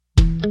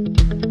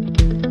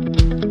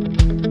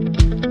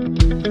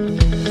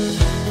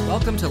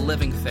Welcome to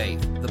Living Faith,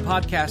 the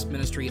podcast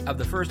ministry of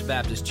the First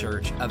Baptist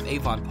Church of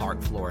Avon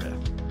Park, Florida.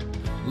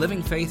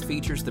 Living Faith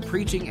features the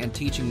preaching and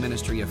teaching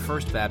ministry of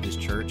First Baptist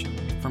Church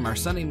from our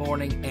Sunday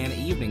morning and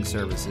evening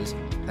services,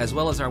 as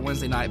well as our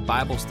Wednesday night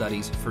Bible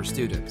studies for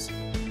students.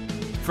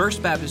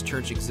 First Baptist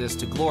Church exists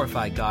to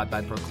glorify God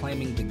by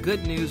proclaiming the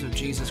good news of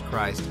Jesus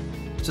Christ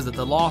so that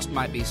the lost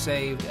might be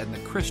saved and the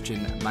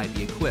Christian might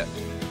be equipped.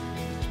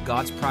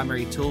 God's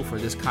primary tool for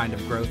this kind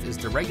of growth is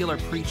the regular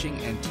preaching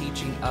and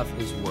teaching of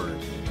His Word.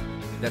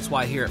 That's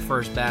why here at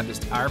First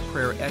Baptist, our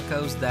prayer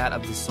echoes that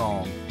of the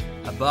Psalm.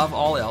 Above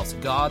all else,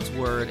 God's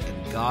Word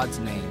and God's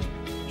name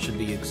should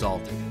be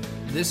exalted.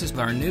 This is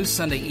our new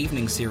Sunday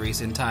evening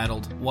series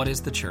entitled, What is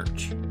the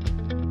Church?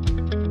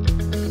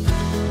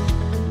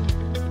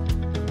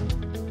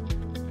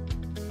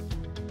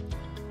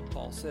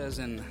 Paul says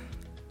in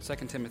 2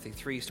 Timothy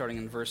 3, starting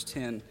in verse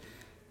 10,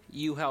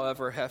 "You,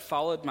 however, have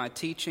followed my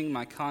teaching,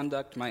 my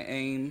conduct, my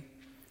aim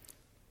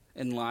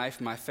in life,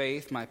 my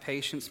faith, my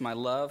patience, my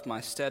love, my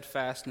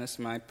steadfastness,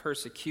 my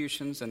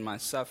persecutions, and my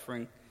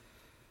suffering.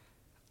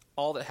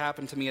 All that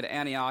happened to me at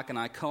Antioch and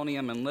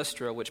Iconium and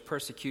Lystra, which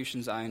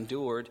persecutions I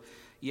endured,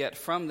 yet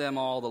from them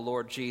all the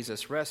Lord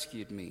Jesus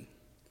rescued me.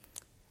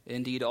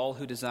 Indeed, all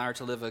who desire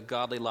to live a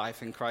godly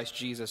life in Christ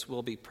Jesus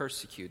will be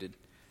persecuted,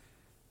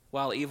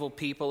 while evil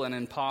people and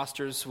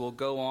impostors will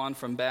go on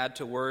from bad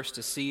to worse,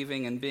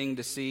 deceiving and being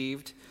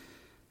deceived.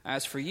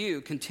 As for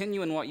you,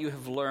 continue in what you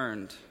have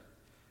learned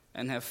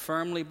and have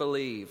firmly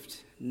believed,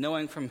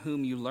 knowing from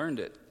whom you learned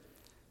it,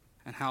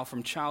 and how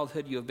from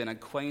childhood you have been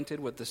acquainted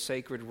with the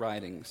sacred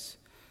writings,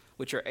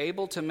 which are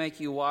able to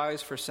make you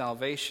wise for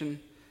salvation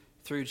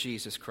through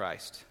Jesus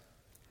Christ.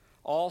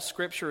 All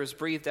Scripture is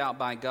breathed out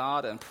by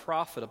God and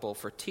profitable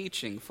for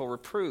teaching, for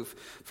reproof,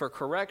 for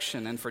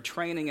correction, and for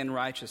training in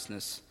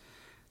righteousness,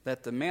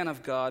 that the man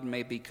of God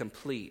may be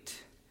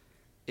complete,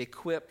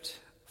 equipped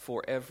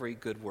for every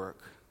good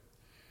work."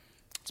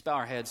 Let's bow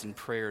our heads in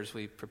prayer as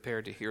we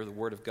prepare to hear the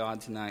Word of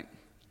God tonight.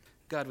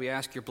 God, we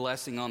ask your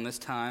blessing on this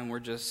time. We're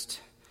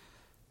just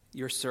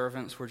your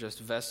servants. We're just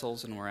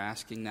vessels, and we're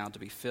asking now to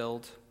be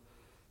filled,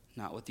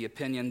 not with the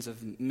opinions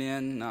of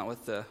men, not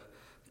with the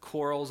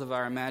quarrels of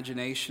our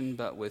imagination,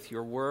 but with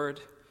your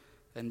Word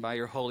and by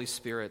your Holy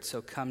Spirit.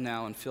 So come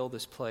now and fill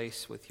this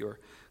place with your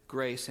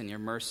grace and your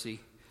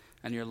mercy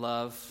and your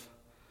love.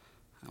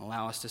 And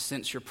allow us to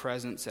sense your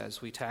presence as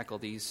we tackle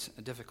these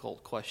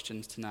difficult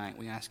questions tonight.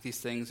 We ask these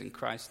things in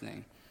Christ's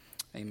name.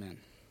 Amen.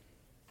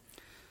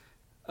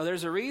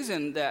 There's a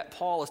reason that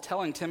Paul is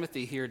telling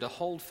Timothy here to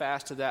hold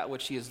fast to that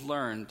which he has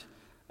learned.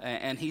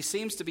 And he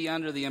seems to be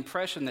under the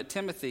impression that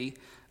Timothy,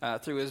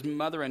 through his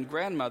mother and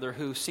grandmother,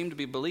 who seemed to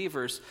be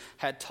believers,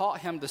 had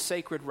taught him the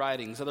sacred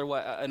writings.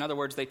 In other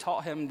words, they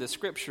taught him the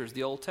Scriptures,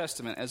 the Old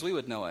Testament, as we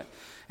would know it.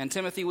 And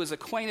Timothy was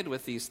acquainted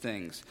with these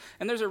things.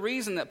 And there's a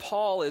reason that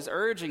Paul is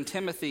urging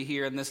Timothy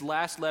here in this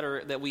last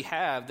letter that we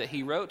have that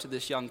he wrote to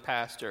this young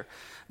pastor.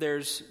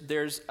 There's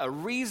a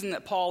reason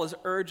that Paul is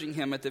urging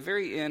him at the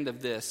very end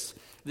of this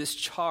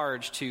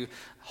charge to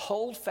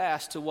hold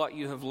fast to what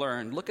you have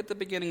learned. Look at the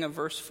beginning of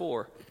verse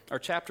 4, or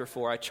chapter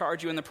 4. "I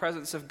charge you in the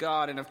presence of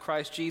God and of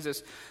Christ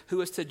Jesus, who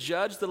is to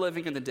judge the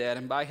living and the dead,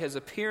 and by his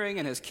appearing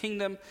in his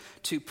kingdom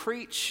to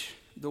preach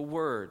the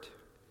word."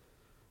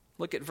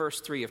 Look at verse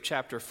 3 of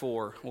chapter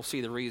 4. We'll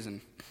see the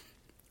reason.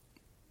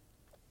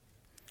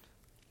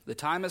 "The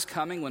time is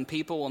coming when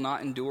people will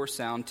not endure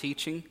sound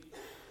teaching,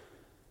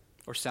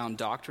 or sound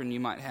doctrine you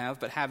might have,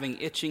 but having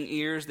itching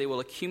ears, they will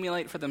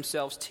accumulate for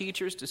themselves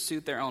teachers to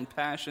suit their own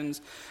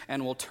passions,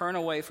 and will turn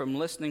away from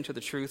listening to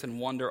the truth and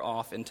wander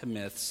off into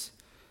myths.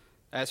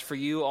 As for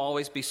you,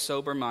 always be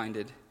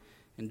sober-minded,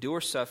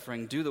 endure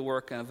suffering, do the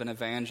work of an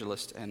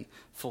evangelist, and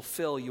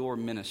fulfill your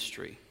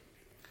ministry."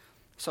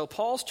 So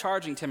Paul's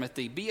charging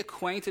Timothy, be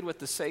acquainted with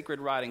the sacred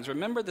writings.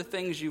 Remember the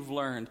things you've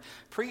learned.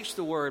 Preach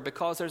the word,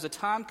 because there's a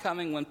time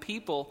coming when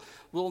people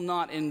will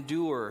not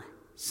endure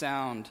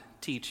sound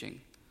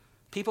teaching.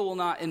 People will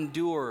not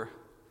endure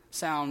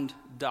sound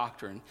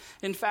doctrine.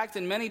 In fact,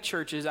 in many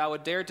churches, I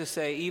would dare to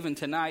say even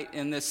tonight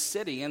in this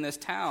city, in this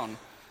town,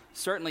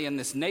 certainly in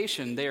this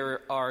nation,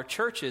 there are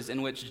churches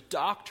in which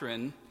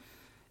doctrine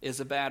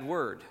is a bad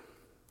word.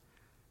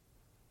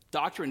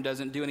 Doctrine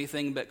doesn't do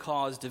anything but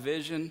cause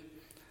division.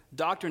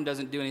 Doctrine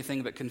doesn't do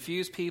anything but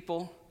confuse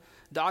people.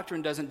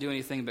 Doctrine doesn't do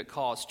anything but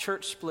cause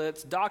church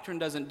splits. Doctrine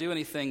doesn't do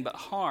anything but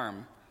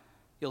harm.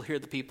 You'll hear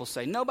the people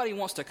say, nobody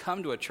wants to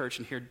come to a church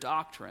and hear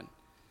doctrine.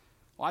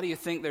 Why do you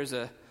think there's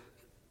a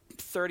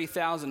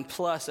 30,000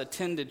 plus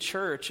attended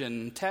church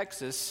in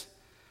Texas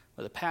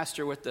with a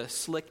pastor with the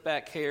slick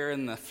back hair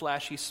and the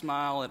flashy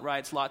smile that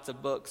writes lots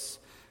of books?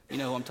 You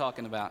know who I'm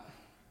talking about.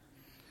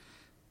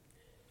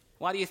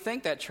 Why do you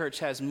think that church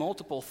has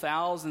multiple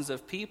thousands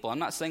of people? I'm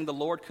not saying the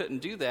Lord couldn't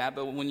do that,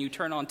 but when you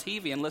turn on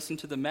TV and listen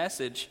to the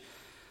message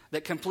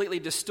that completely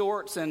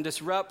distorts and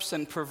disrupts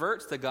and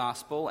perverts the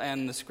gospel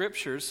and the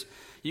Scriptures,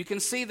 you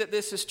can see that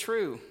this is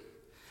true.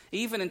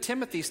 Even in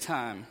Timothy's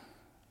time,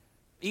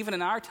 even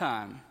in our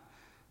time,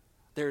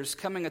 There's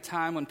coming a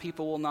time when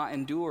people will not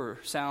endure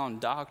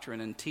sound doctrine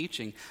and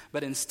teaching,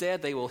 but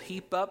instead they will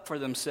heap up for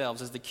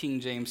themselves, as the King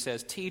James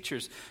says,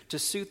 teachers to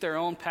suit their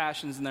own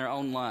passions and their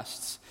own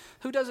lusts.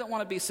 Who doesn't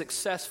want to be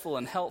successful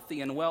and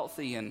healthy and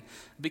wealthy and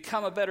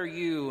become a better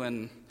you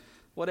and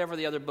whatever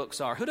the other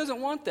books are? Who doesn't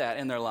want that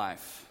in their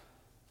life?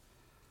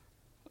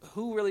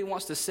 Who really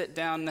wants to sit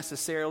down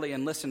necessarily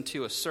and listen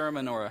to a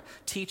sermon or a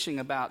teaching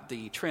about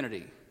the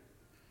Trinity?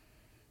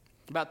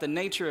 About the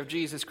nature of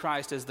Jesus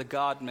Christ as the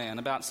God-man,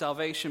 about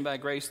salvation by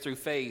grace through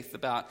faith,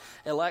 about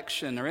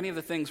election, or any of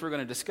the things we're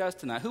going to discuss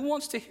tonight. Who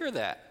wants to hear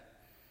that?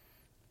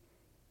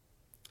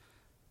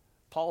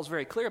 Paul's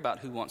very clear about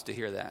who wants to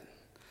hear that.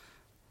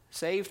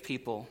 Saved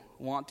people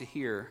want to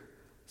hear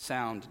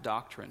sound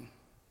doctrine.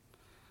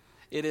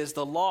 It is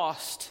the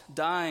lost,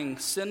 dying,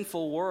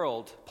 sinful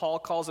world. Paul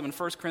calls them in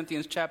 1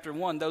 Corinthians chapter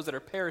 1, those that are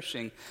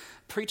perishing.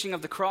 Preaching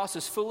of the cross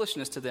is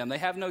foolishness to them. They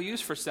have no use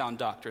for sound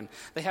doctrine.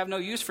 They have no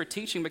use for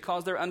teaching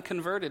because they're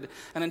unconverted.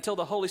 And until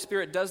the Holy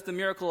Spirit does the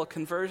miracle of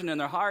conversion in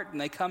their heart and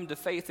they come to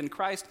faith in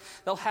Christ,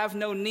 they'll have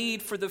no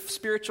need for the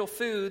spiritual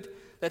food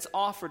that's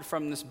offered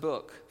from this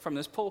book, from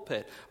this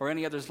pulpit, or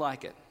any others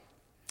like it.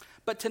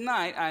 But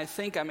tonight, I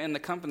think I'm in the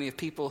company of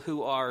people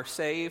who are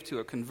saved, who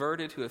are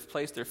converted, who have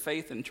placed their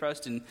faith and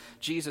trust in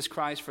Jesus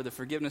Christ for the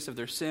forgiveness of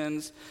their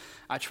sins.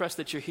 I trust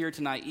that you're here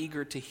tonight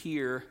eager to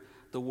hear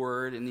the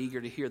Word and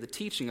eager to hear the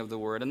teaching of the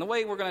Word. And the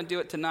way we're going to do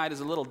it tonight is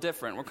a little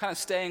different. We're kind of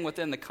staying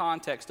within the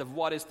context of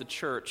what is the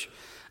church.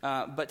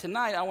 But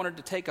tonight, I wanted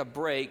to take a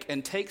break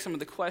and take some of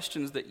the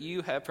questions that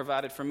you have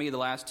provided for me the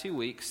last 2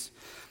 weeks.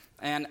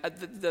 And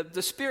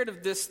the spirit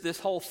of this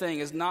whole thing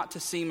is not to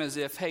seem as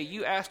if, hey,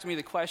 you asked me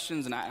the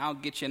questions and I'll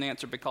get you an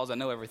answer because I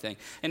know everything.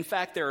 In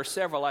fact, there are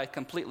several I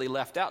completely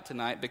left out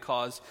tonight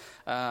because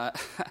I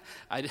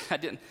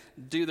didn't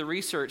do the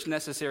research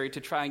necessary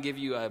to try and give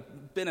you a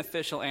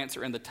beneficial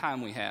answer in the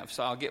time we have.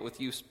 So I'll get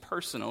with you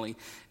personally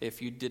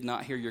if you did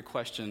not hear your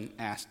question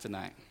asked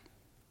tonight.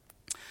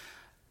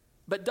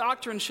 But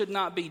doctrine should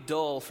not be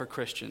dull for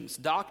Christians.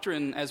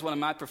 Doctrine, as one of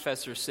my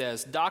professors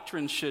says,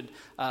 doctrine should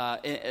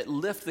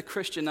lift the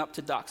Christian up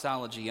to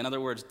doxology. In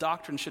other words,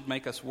 doctrine should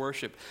make us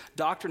worship.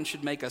 Doctrine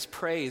should make us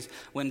praise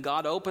when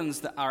God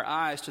opens our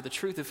eyes to the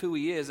truth of who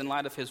He is in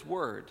light of His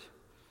Word.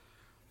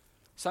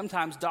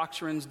 Sometimes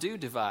doctrines do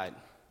divide.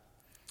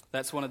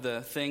 That's one of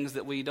the things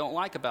that we don't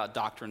like about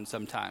doctrine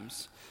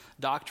sometimes.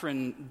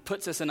 Doctrine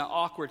puts us in an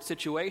awkward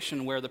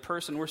situation where the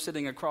person we're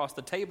sitting across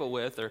the table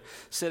with or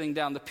sitting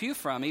down the pew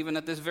from, even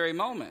at this very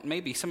moment,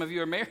 maybe some of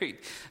you are married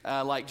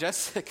like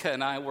Jessica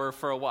and I were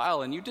for a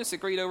while, and you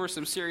disagreed over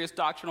some serious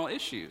doctrinal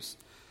issues.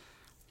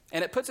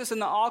 And it puts us in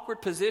the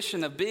awkward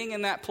position of being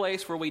in that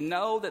place where we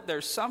know that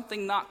there's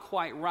something not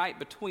quite right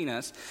between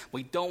us.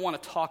 We don't want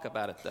to talk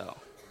about it, though.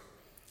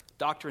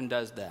 Doctrine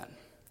does that.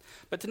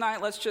 But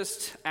tonight, let's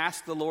just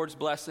ask the Lord's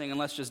blessing and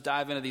let's just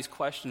dive into these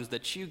questions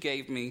that you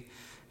gave me,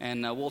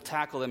 and we'll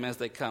tackle them as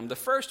they come. The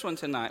first one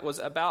tonight was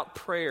about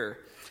prayer.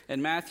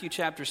 In Matthew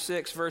chapter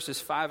 6, verses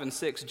 5 and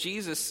 6,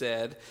 Jesus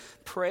said,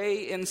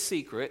 "Pray in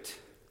secret,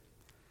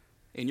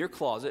 in your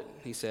closet,"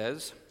 he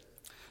says.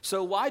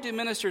 "So why do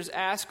ministers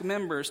ask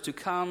members to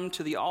come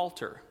to the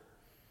altar?"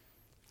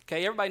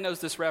 Okay, everybody knows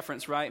this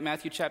reference, right?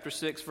 Matthew chapter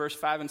 6, verse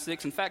 5 and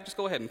 6. In fact, just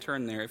go ahead and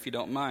turn there if you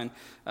don't mind.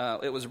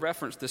 It was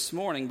referenced this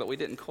morning, but we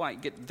didn't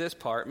quite get this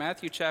part.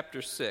 Matthew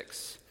chapter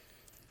 6.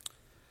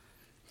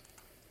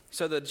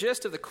 So the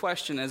gist of the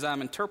question, as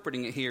I'm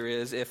interpreting it here,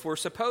 is if we're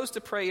supposed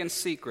to pray in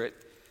secret,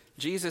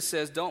 Jesus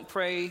says don't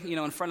pray,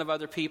 in front of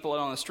other people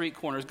and on the street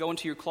corners. Go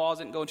into your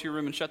closet and go into your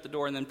room and shut the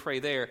door and then pray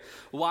there.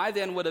 Why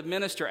then would a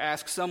minister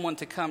ask someone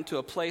to come to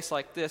a place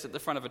like this at the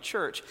front of a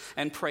church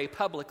and pray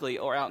publicly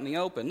or out in the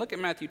open? Look at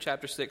Matthew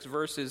chapter 6,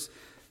 verses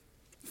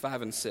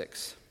 5 and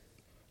 6.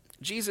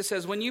 Jesus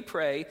says, "When you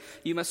pray,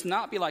 you must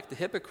not be like the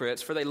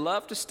hypocrites, for they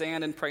love to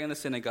stand and pray in the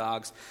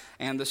synagogues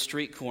and the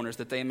street corners,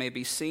 that they may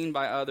be seen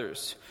by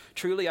others.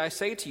 Truly, I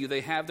say to you,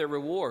 they have their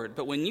reward.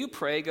 But when you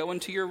pray, go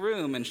into your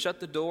room and shut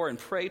the door and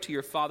pray to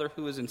your Father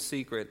who is in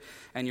secret,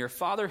 and your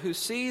Father who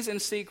sees in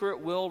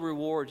secret will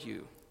reward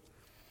you."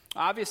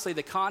 Obviously,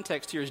 the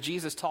context here is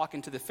Jesus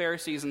talking to the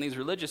Pharisees and these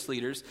religious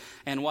leaders,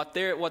 and what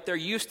they're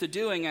used to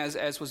doing,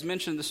 as was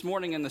mentioned this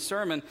morning in the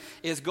sermon,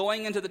 is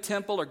going into the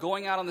temple or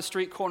going out on the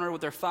street corner with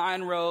their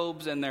fine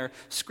robes and their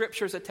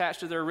scriptures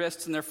attached to their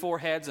wrists and their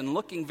foreheads and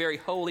looking very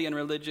holy and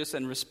religious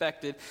and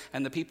respected,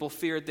 and the people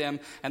feared them.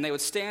 And they would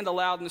stand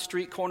aloud in the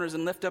street corners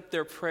and lift up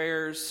their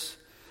prayers,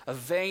 a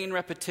vain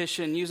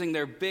repetition, using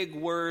their big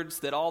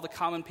words that all the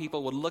common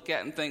people would look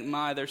at and think,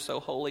 my, they're so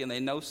holy and they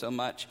know so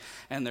much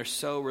and they're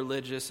so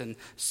religious and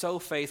so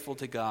faithful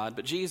to God.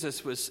 But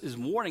Jesus is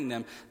warning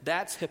them,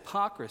 that's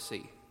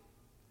hypocrisy.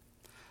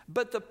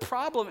 But the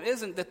problem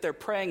isn't that they're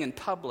praying in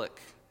public.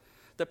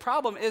 The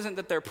problem isn't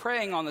that they're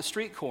praying on the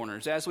street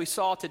corners. As we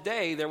saw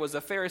today, there was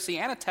a Pharisee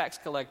and a tax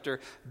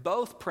collector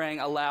both praying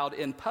aloud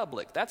in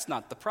public. That's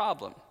not the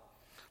problem.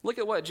 Look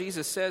at what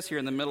Jesus says here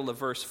in the middle of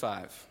verse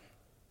 5.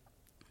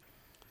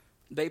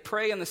 They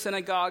pray in the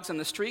synagogues and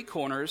the street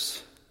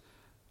corners.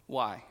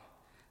 Why?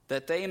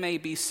 That they may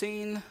be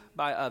seen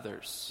by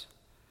others.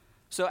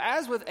 So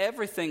as with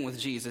everything with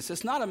Jesus,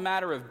 it's not a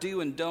matter of do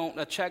and don't,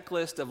 a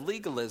checklist of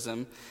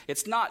legalism.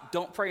 It's not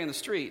don't pray in the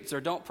streets or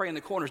don't pray in the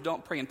corners,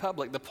 don't pray in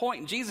public. The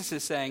point Jesus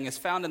is saying is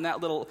found in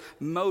that little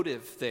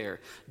motive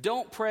there.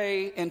 Don't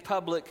pray in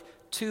public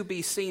to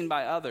be seen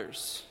by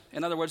others.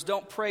 In other words,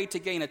 don't pray to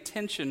gain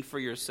attention for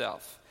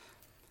yourself.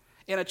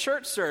 In a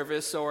church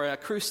service or a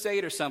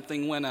crusade or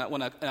something, when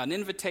an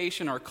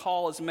invitation or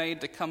call is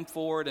made to come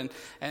forward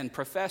and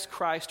profess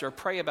Christ or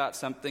pray about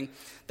something,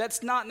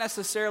 that's not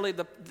necessarily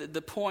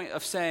the point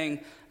of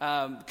saying,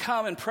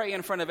 come and pray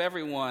in front of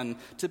everyone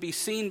to be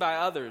seen by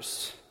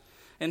others.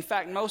 In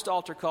fact, most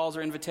altar calls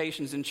or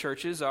invitations in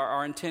churches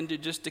are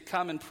intended just to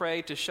come and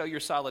pray to show your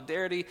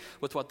solidarity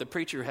with what the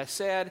preacher has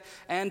said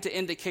and to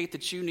indicate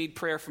that you need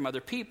prayer from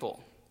other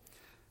people.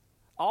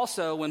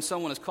 Also, when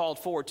someone is called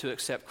forward to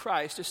accept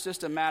Christ, it's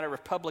just a matter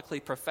of publicly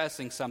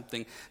professing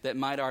something that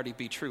might already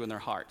be true in their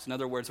hearts. In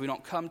other words, we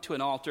don't come to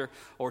an altar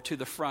or to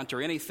the front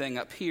or anything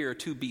up here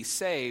to be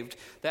saved.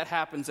 That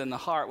happens in the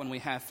heart when we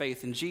have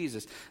faith in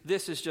Jesus.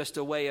 This is just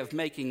a way of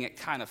making it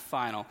kind of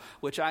final,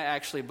 which I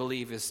actually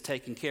believe is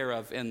taken care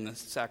of in the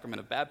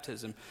sacrament of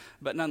baptism.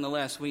 But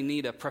nonetheless, we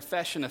need a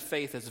profession of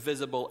faith that's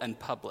visible and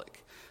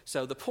public.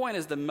 So the point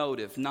is the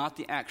motive, not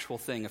the actual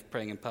thing of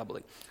praying in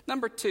public.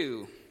 Number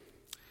 2.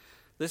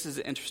 This is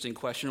an interesting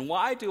question.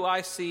 Why do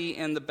I see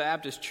in the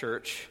Baptist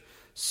church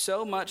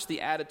so much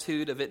the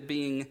attitude of it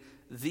being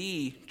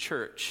the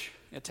church?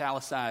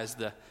 Italicize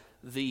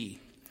the.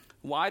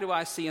 Why do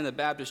I see in the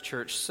Baptist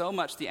church so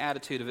much the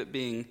attitude of it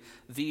being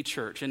the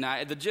church? And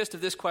the gist of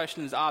this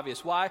question is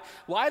obvious. Why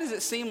does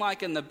it seem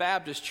like in the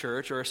Baptist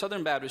church or a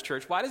Southern Baptist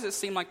church, why does it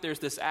seem like there's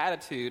this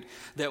attitude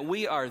that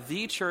we are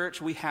the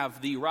church, we have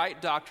the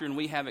right doctrine,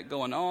 we have it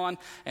going on,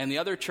 and the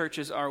other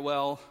churches are,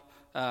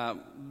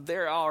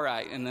 they're all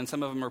right, and then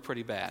some of them are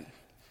pretty bad?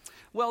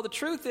 Well, the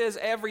truth is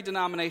every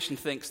denomination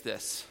thinks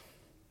this.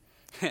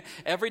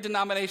 Every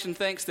denomination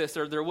thinks this,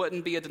 or there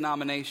wouldn't be a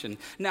denomination.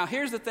 Now,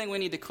 here's the thing we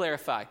need to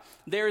clarify.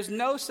 There is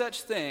no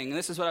such thing, and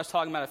this is what I was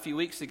talking about a few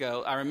weeks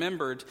ago. I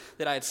remembered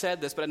that I had said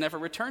this, but I never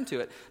returned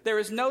to it. There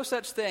is no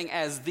such thing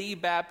as the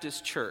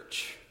Baptist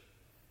church.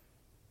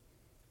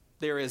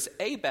 There is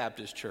a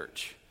Baptist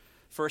church.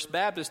 First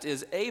Baptist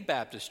is a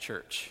Baptist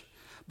church.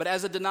 But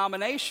as a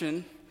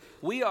denomination,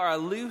 we are a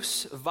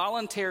loose,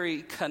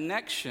 voluntary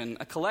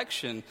a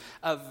collection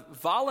of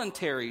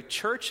voluntary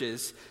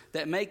churches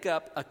that make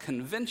up a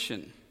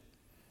convention.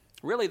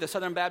 Really, the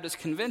Southern Baptist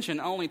Convention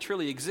only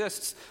truly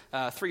exists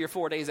 3 or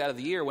 4 days out of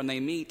the year when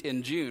they meet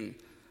in June.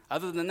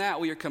 Other than that,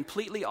 we are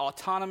completely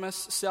autonomous,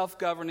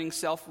 self-governing,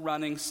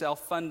 self-running,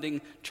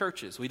 self-funding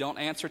churches. We don't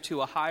answer to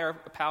a higher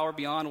power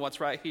beyond what's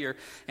right here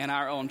in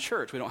our own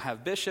church. We don't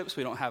have bishops.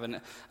 We don't have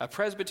a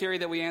presbytery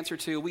that we answer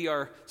to. We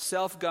are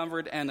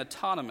self-governed and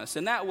autonomous.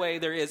 In that way,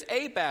 there is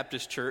a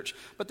Baptist church,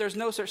 but there's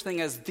no such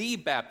thing as the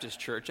Baptist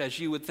church, as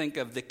you would think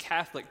of the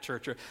Catholic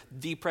church or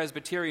the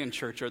Presbyterian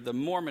church or the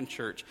Mormon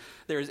church.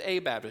 There is a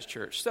Baptist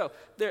church. So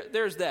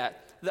there's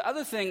that. The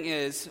other thing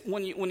is,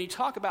 when you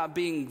talk about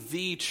being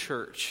the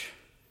church,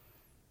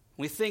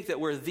 we think that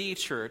we're the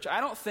church.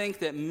 I don't think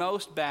that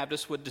most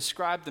Baptists would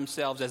describe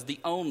themselves as the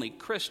only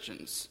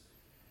Christians.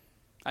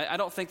 I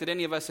don't think that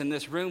any of us in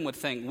this room would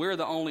think we're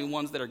the only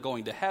ones that are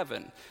going to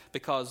heaven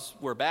because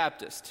we're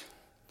Baptist.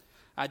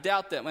 I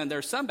doubt that when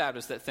there's some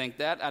Baptists that think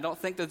that. I don't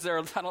think that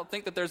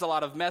there's a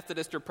lot of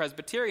Methodists or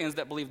Presbyterians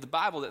that believe the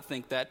Bible that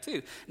think that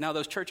too. Now,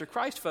 those Church of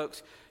Christ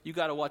folks, you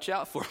got to watch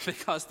out for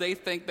because they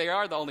think they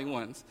are the only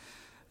ones.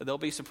 They'll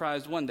be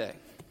surprised one day.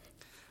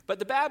 But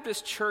the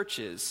Baptist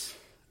churches,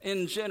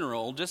 in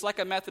general, just like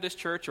a Methodist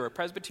church or a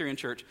Presbyterian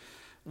church,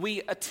 we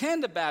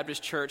attend a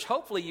Baptist church.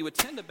 Hopefully you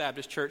attend a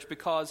Baptist church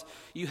because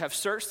you have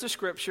searched the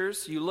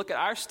scriptures, you look at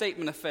our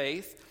statement of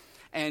faith,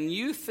 and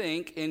you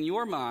think in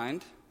your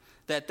mind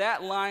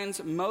that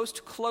lines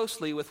most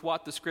closely with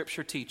what the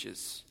scripture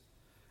teaches.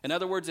 In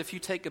other words, if you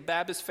take a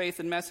Baptist Faith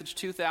and Message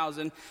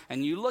 2000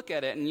 and you look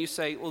at it and you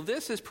say, well,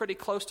 this is pretty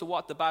close to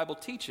what the Bible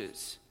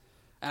teaches.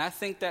 And I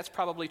think that's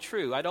probably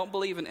true. I don't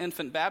believe in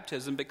infant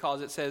baptism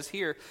because it says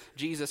here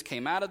Jesus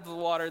came out of the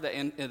water.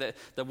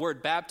 The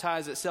word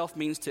baptize itself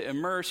means to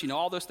immerse.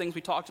 All those things we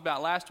talked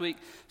about last week.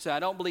 So I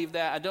don't believe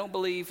that. I don't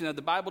believe,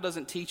 the Bible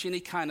doesn't teach any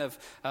kind of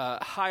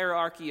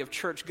hierarchy of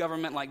church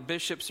government like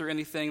bishops or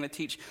anything that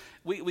teach.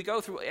 We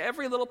go through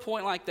every little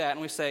point like that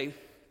and we say,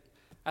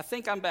 I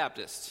think I'm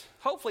Baptist.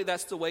 Hopefully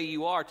that's the way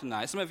you are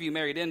tonight. Some of you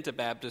married into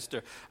Baptist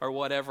or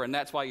whatever, and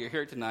that's why you're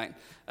here tonight.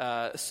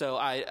 So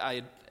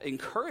I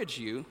encourage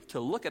you to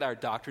look at our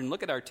doctrine,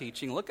 look at our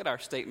teaching, look at our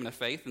statement of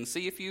faith, and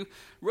see if you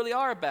really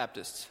are a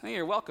Baptist. Hey,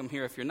 you're welcome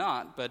here if you're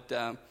not, but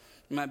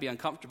you might be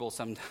uncomfortable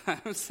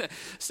sometimes.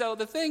 So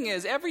the thing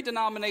is, every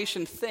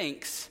denomination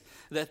thinks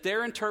that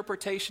their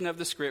interpretation of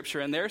the Scripture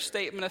and their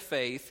statement of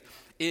faith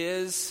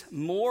is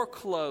more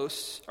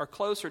close or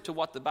closer to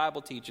what the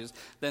Bible teaches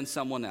than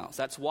someone else.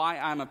 That's why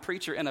I'm a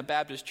preacher in a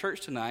Baptist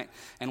church tonight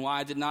and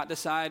why I did not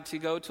decide to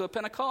go to a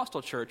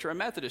Pentecostal church or a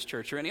Methodist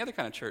church or any other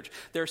kind of church.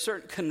 There are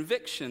certain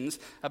convictions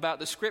about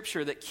the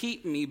Scripture that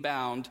keep me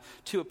bound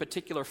to a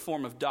particular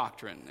form of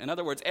doctrine. In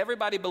other words,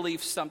 everybody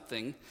believes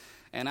something,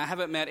 And I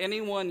haven't met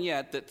anyone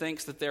yet that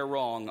thinks that they're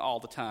wrong all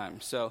the time.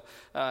 So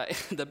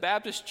the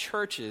Baptist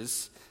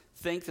churches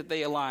think that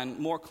they align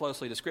more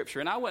closely to Scripture,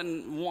 and I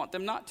wouldn't want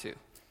them not to.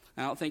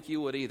 I don't think you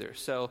would either.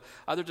 So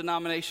other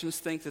denominations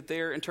think that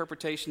their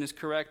interpretation is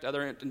correct.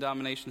 Other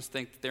denominations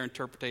think that their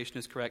interpretation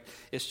is correct.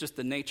 It's just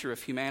the nature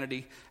of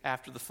humanity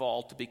after the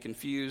fall to be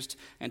confused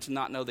and to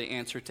not know the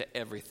answer to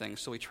everything.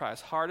 So we try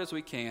as hard as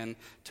we can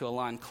to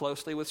align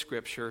closely with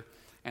Scripture,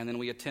 and then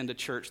we attend a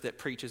church that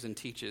preaches and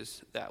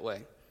teaches that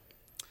way.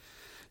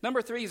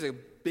 Number 3 is a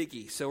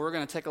biggie, so we're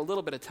going to take a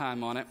little bit of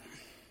time on it.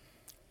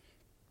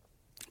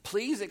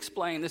 Please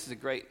explain, this is a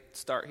great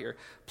start here,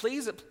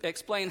 please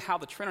explain how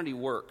the Trinity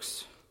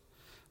works.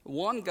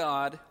 One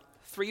God,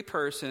 3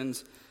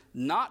 persons,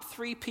 not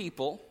 3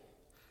 people,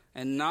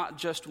 and not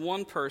just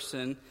one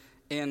person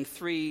in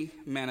 3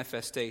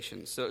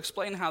 manifestations. So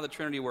explain how the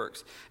Trinity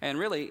works. And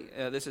really,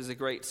 this is a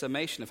great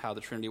summation of how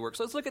the Trinity works.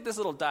 Let's look at this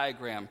little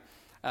diagram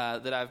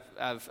that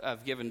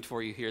I've given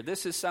for you here.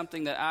 This is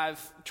something that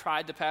I've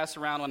tried to pass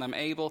around when I'm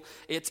able.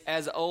 It's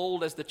as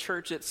old as the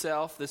church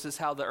itself. This is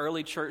how the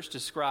early church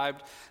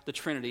described the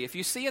Trinity. If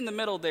you see in the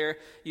middle there,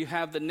 you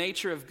have the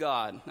nature of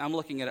God. I'm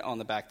looking at it on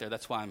the back there.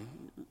 That's why I'm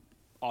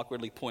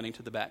awkwardly pointing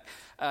to the back.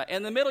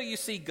 In the middle, you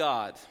see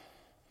God.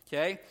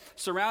 Okay?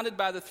 Surrounded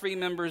by the 3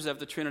 members of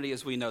the Trinity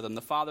as we know them,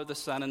 the Father, the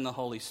Son, and the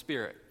Holy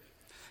Spirit.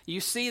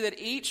 You see that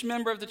each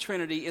member of the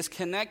Trinity is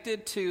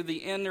connected to the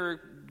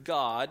inner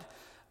God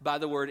by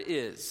the word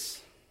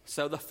is.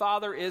 So the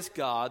Father is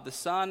God, the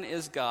Son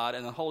is God,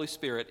 and the Holy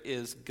Spirit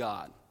is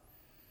God.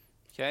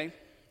 Okay?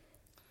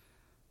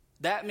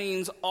 That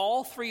means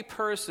all 3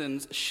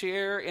 persons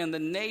share in the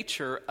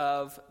nature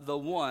of the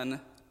one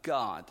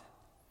God.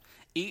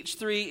 Each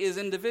 3 is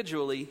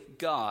individually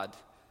God,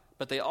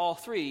 but they all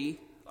 3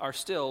 are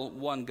still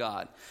one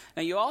God.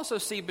 Now you also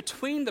see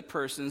between the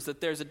persons that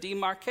there's a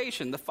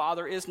demarcation. The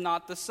Father is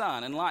not the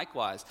Son, and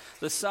likewise.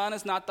 The Son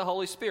is not the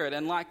Holy Spirit,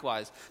 and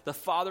likewise. The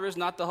Father is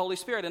not the Holy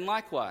Spirit, and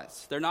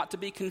likewise. They're not to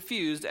be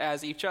confused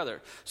as each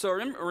other. So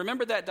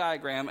remember that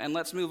diagram, and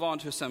let's move on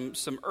to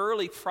some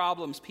early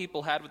problems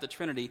people had with the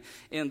Trinity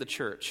in the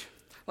church.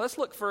 Let's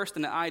look first at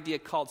an idea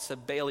called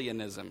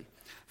Sabellianism.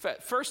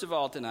 First of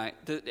all tonight,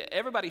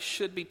 everybody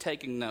should be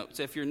taking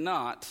notes. If you're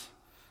not,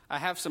 I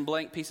have some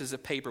blank pieces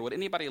of paper. Would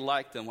anybody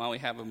like them while we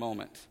have a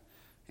moment?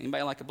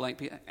 Anybody like a blank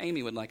piece?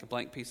 Amy would like a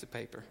blank piece of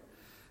paper.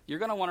 You're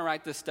going to want to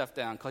write this stuff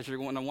down because you're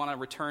going to want to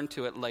return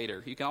to it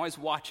later. You can always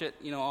watch it,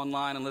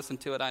 online and listen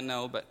to it, I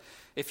know. But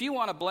if you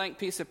want a blank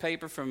piece of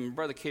paper from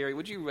Brother Carey,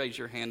 would you raise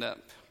your hand up?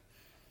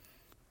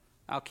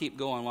 I'll keep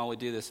going while we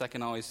do this. I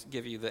can always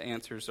give you the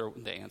answers.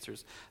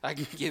 I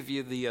can give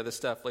you the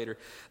stuff later.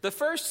 The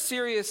first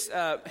serious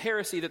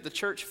heresy that the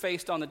church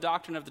faced on the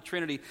doctrine of the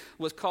Trinity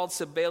was called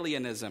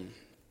Sabellianism.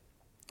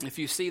 If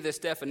you see this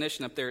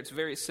definition up there, it's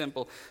very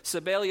simple.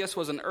 Sabellius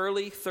was an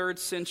early 3rd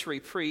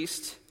century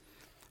priest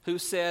who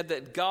said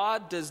that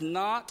God does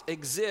not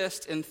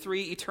exist in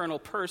 3 eternal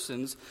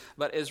persons,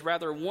 but is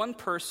rather one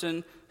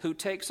person who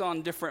takes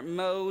on different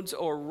modes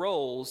or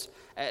roles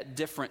at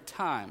different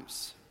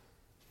times.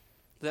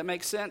 Does that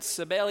make sense?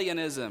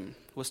 Sabellianism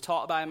was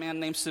taught by a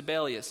man named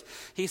Sabellius.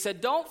 He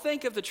said, don't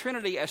think of the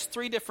Trinity as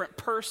 3 different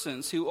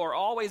persons who are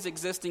always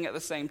existing at the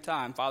same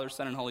time, Father,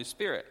 Son, and Holy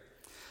Spirit.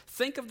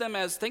 Think of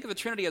the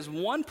Trinity as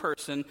one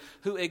person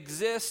who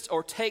exists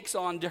or takes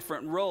on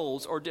different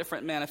roles or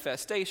different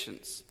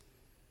manifestations.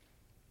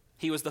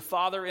 He was the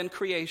Father in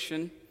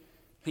creation.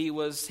 He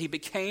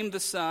became the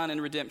Son in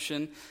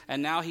redemption,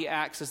 and now he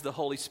acts as the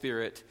Holy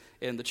Spirit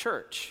in the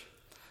church.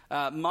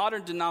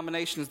 Modern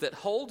denominations that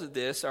hold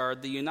this are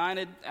the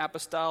United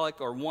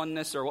Apostolic or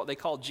Oneness, or what they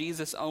call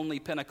Jesus-only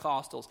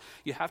Pentecostals.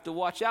 You have to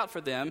watch out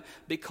for them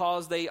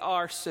because they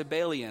are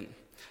Sabellian.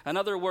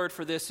 Another word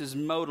for this is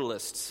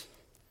modalists.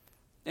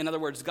 In other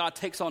words, God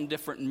takes on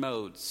different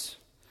modes.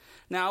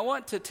 Now, I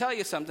want to tell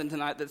you something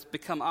tonight that's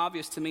become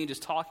obvious to me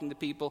just talking to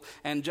people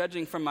and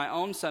judging from my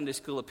own Sunday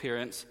school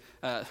experience.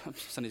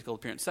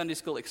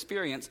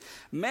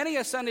 Many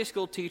a Sunday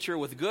school teacher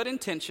with good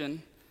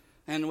intention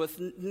and with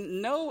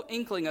no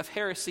inkling of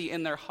heresy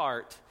in their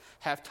heart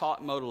have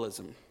taught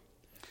modalism.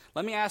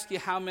 Let me ask you,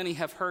 how many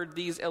have heard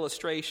these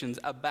illustrations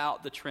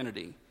about the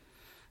Trinity?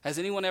 Has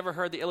anyone ever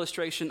heard the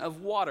illustration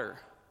of water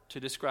to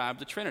describe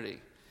the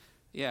Trinity?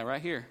 Yeah,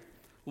 right here.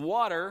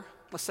 Water,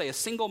 let's say a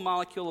single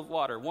molecule of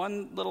water,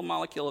 one little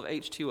molecule of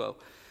H2O,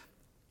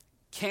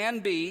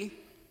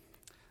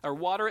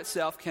 water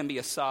itself can be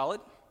a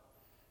solid,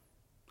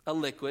 a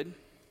liquid,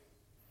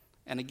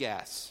 and a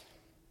gas.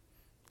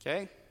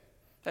 Okay?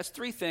 That's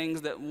 3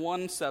 things that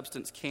one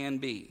substance can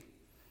be.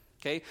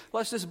 Okay?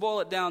 Let's just boil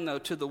it down, though,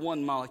 to the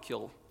one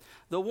molecule.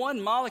 The one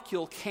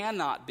molecule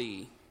cannot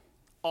be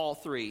all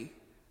 3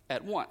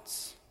 at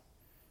once.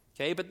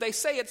 Okay, but they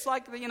say it's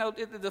like,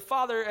 the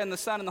Father and the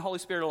Son and the Holy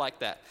Spirit are like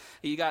that.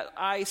 You got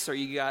ice, or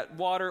you got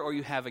water, or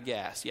you have a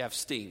gas. You have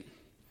steam.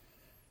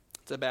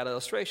 It's a bad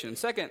illustration.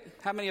 Second,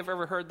 how many have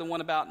ever heard the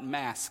one about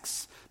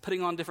masks,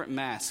 putting on different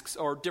masks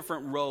or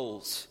different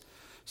roles?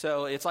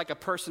 So it's like a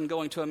person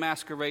going to a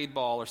masquerade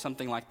ball or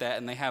something like that,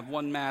 and they have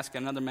one mask,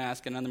 another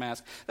mask, another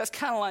mask. That's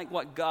kind of like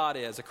what God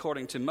is,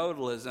 according to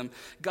modalism.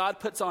 God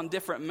puts on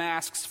different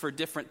masks for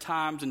different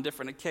times and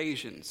different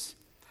occasions.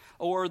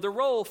 Or the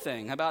role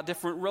thing, about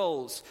different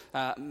roles.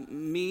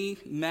 Me,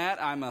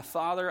 Matt, I'm a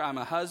father, I'm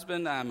a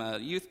husband, I'm a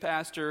youth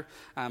pastor,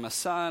 I'm a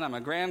son, I'm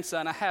a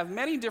grandson. I have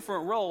many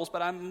different roles,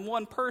 but I'm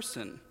one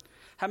person.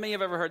 How many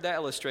have ever heard that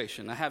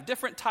illustration? I have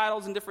different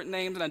titles and different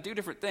names, and I do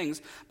different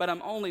things, but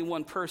I'm only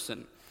one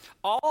person.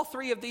 All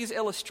three of these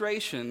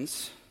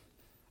illustrations,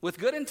 with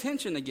good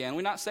intention again,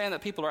 we're not saying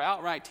that people are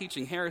outright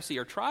teaching heresy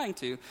or trying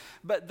to,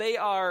 but they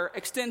are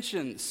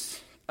extensions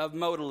of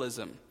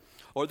modalism,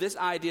 or this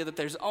idea that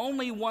there's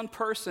only one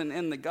person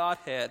in the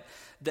Godhead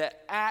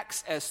that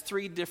acts as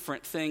three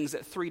different things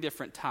at three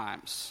different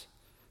times.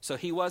 So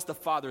he was the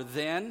Father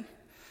then,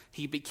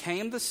 he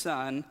became the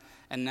Son,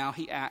 and now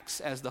he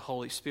acts as the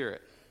Holy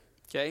Spirit.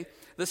 Okay?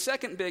 The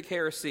second big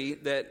heresy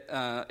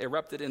that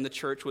erupted in the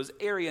church was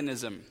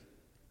Arianism.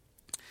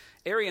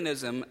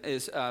 Arianism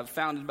is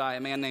founded by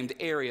a man named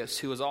Arius,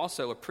 who was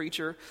also a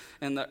preacher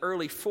in the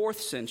early 4th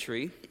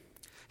century.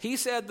 He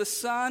said the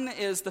Son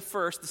is the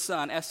first, the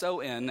Son,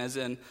 S-O-N, as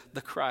in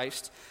the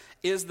Christ,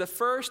 is the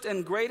first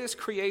and greatest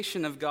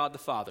creation of God the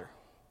Father.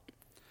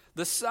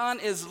 The Son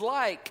is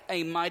like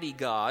a mighty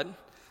God,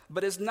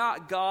 but is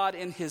not God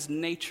in his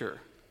nature.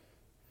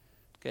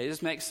 Okay, does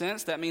this make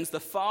sense? That means the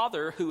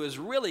Father, who is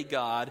really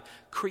God,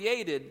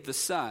 created the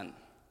Son,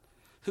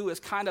 who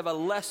is kind of a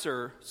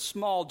lesser,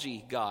 small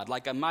g God,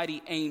 like a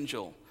mighty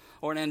angel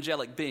or an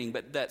angelic being.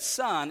 But that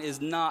Son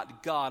is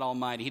not God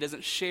Almighty. He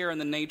doesn't share in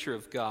the nature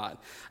of God.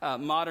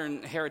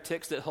 Modern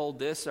heretics that hold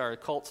this are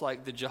cults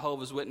like the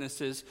Jehovah's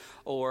Witnesses,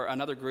 or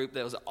another group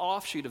that was an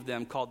offshoot of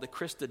them called the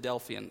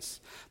Christadelphians.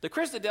 The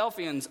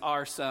Christadelphians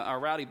are a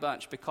rowdy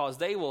bunch because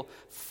they will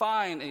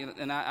find,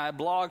 and I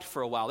blogged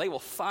for a while, they will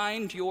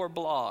find your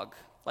blog,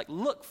 like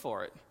look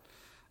for it.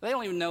 They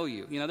don't even know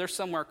you. You know, they're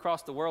somewhere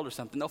across the world or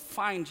something. They'll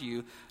find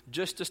you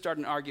just to start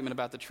an argument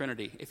about the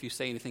Trinity if you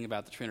say anything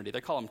about the Trinity.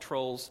 They call them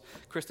trolls.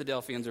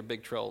 Christadelphians are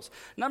big trolls.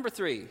 Number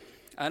 3,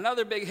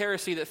 another big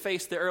heresy that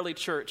faced the early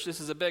church.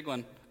 This is a big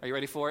one. Are you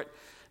ready for it?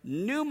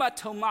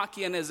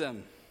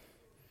 Pneumatomachianism.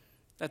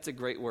 That's a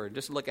great word.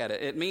 Just look at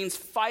it. It means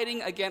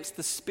fighting against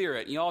the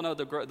Spirit. You all know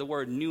the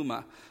word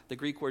pneuma. The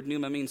Greek word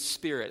pneuma means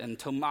spirit, and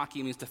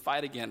tomaki means to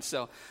fight against.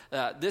 So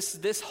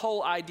this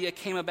whole idea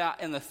came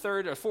about in the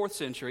 3rd or 4th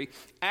century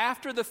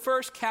after the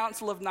First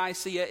Council of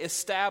Nicaea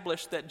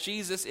established that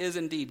Jesus is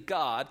indeed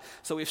God.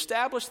 So we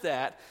established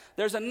that.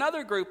 There's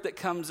another group that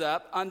comes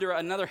up under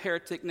another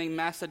heretic named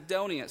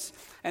Macedonius.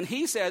 And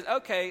he says,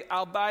 okay,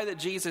 I'll buy that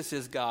Jesus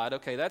is God.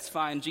 Okay, that's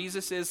fine.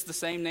 Jesus is the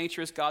same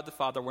nature as God the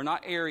Father. We're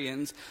not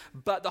Arians.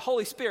 But the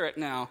Holy Spirit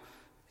now,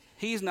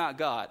 he's not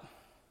God.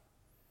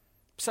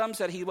 Some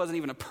said he wasn't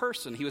even a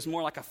person. He was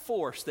more like a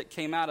force that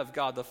came out of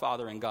God the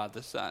Father and God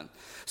the Son.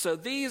 So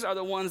these are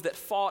the ones that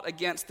fought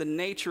against the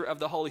nature of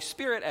the Holy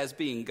Spirit as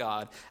being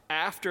God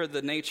after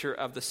the nature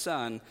of the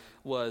Son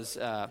was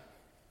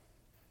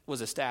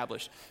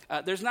established.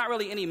 There's not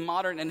really any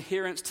modern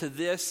adherence to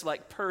this,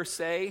 like per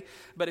se,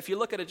 but if you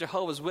look at a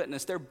Jehovah's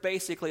Witness, they're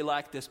basically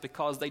like this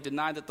because they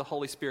deny that the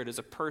Holy Spirit is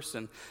a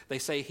person. They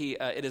say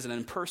it is an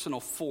impersonal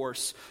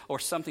force or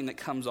something that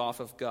comes off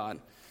of God.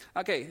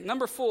 Okay,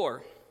 number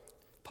 4,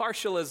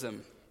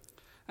 partialism.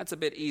 That's a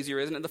bit easier,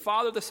 isn't it? The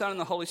Father, the Son, and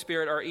the Holy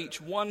Spirit are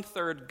each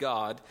 1/3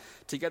 God.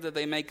 Together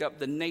they make up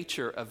the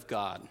nature of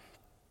God.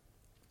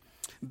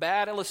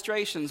 Bad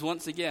illustrations,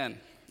 once again.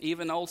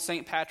 Even old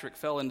St. Patrick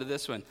fell into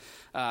this one.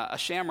 A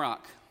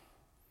shamrock.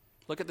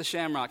 Look at the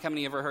shamrock. How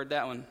many ever heard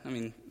that one? I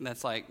mean,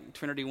 that's like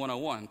Trinity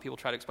 101. People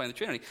try to explain the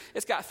Trinity.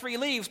 It's got 3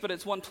 leaves, but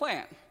it's one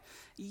plant.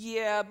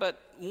 Yeah, but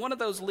one of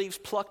those leaves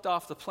plucked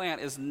off the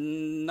plant is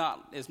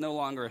no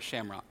longer a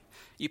shamrock.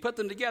 You put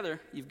them together,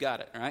 you've got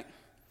it, right?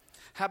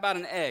 How about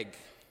an egg?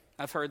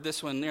 I've heard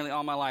this one nearly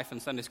all my life in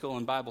Sunday school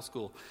and Bible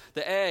school.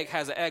 The egg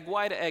has an egg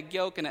white, an egg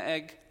yolk, and an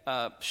egg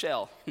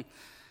shell.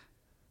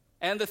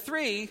 And the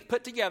 3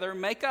 put together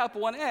make up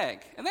one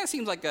egg. And that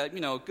seems like a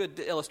good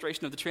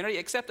illustration of the Trinity,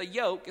 except a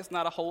yolk is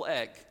not a whole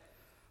egg.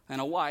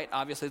 And a white,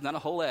 obviously, is not a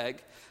whole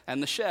egg.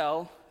 And the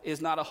shell is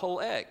not a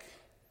whole egg.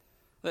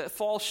 That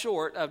falls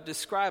short of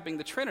describing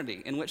the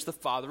Trinity, in which the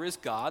Father is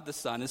God, the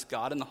Son is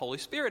God, and the Holy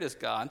Spirit is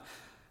God.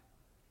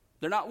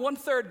 They're not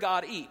 1/3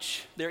 God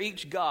each. They're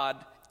each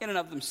God in and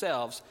of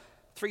themselves,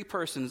 3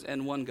 persons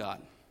and one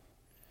God.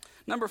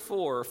 Number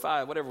 4 or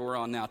 5, whatever we're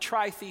on now,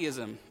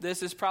 tritheism.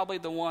 This is probably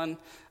the one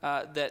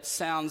that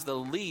sounds the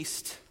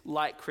least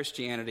like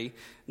Christianity.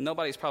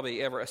 Nobody's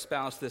probably ever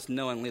espoused this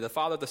knowingly. The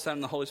Father, the Son,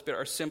 and the Holy Spirit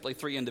are simply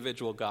 3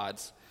 individual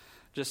gods.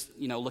 Just,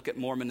 look at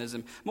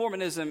Mormonism.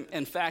 Mormonism,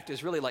 in fact,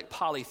 is really like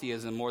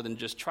polytheism more than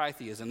just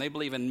tritheism. They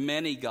believe in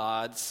many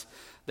gods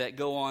that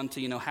go on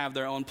to, have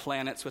their own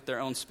planets with their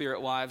own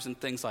spirit wives and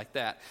things like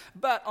that.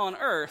 But on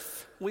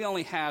earth, we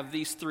only have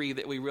these 3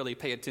 that we really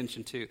pay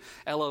attention to.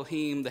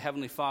 Elohim, the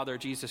Heavenly Father,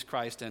 Jesus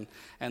Christ, and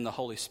the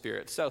Holy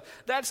Spirit. So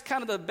that's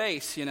kind of the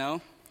base,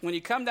 when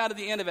you come down to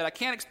the end of it, I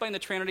can't explain the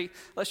Trinity.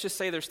 Let's just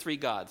say there's three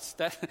gods.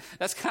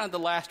 That's kind of the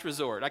last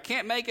resort. I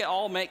can't make it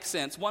all make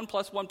sense. 1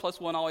 + 1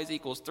 + 1 always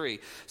equals 3.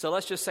 So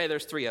let's just say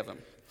there's three of them.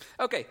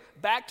 Okay,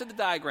 back to the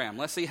diagram.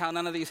 Let's see how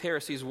none of these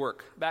heresies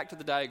work. Back to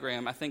the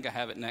diagram. I think I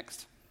have it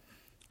next.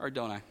 Or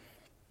don't I?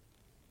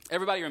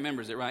 Everybody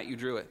remembers it, right? You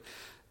drew it.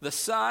 The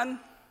Son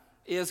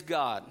is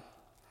God.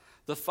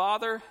 The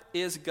Father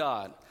is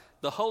God.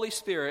 The Holy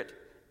Spirit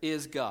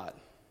is God.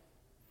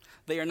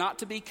 They are not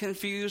to be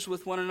confused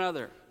with one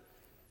another.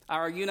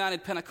 Our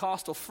United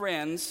Pentecostal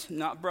friends,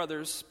 not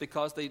brothers,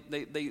 because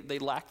they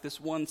lack this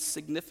one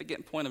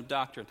significant point of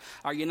doctrine.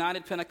 Our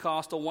United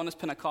Pentecostal, Oneness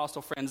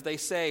Pentecostal friends, they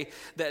say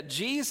that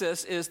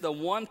Jesus is the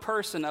one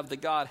person of the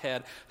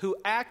Godhead who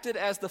acted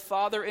as the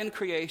Father in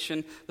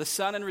creation, the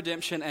Son in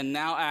redemption, and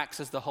now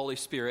acts as the Holy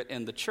Spirit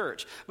in the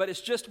church. But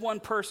it's just one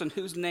person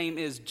whose name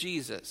is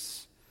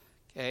Jesus.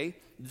 Okay?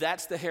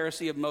 That's the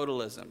heresy of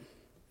modalism.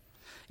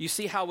 You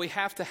see how we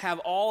have to have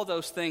all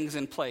those things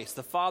in place.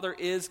 The Father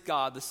is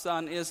God, the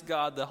Son is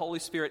God, the Holy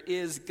Spirit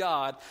is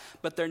God,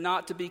 but they're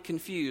not to be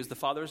confused. The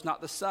Father is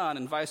not the Son,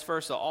 and vice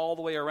versa, all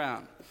the way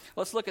around.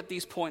 Let's look at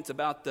these points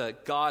about the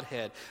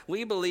Godhead.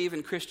 We believe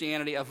in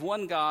Christianity of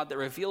one God that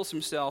reveals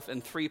himself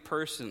in three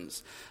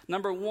persons.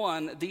 Number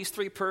one, these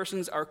three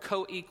persons are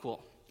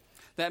co-equal.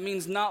 That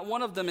means not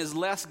one of them is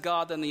less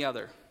God than the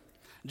other.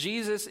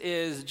 Jesus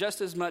is just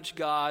as much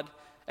God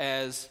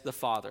as the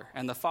Father,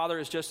 and the Father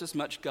is just as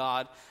much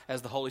God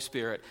as the Holy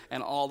Spirit,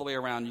 and all the way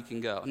around you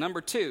can go. Number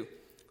two,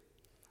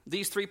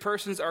 these three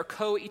persons are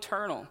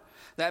co-eternal.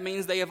 That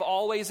means they have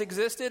always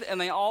existed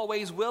and they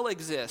always will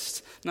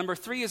exist. Number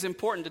three is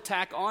important to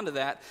tack onto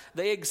that.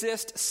 They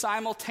exist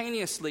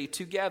simultaneously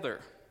together.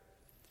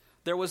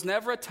 There was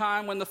never a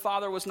time when the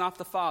Father was not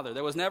the Father.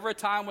 There was never a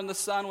time when the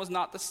Son was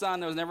not the Son.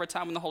 There was never a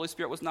time when the Holy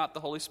Spirit was not the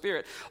Holy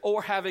Spirit,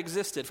 or have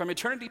existed. From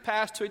eternity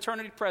past to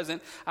eternity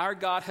present, our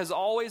God has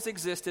always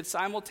existed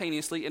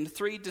simultaneously in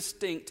three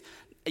distinct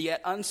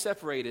yet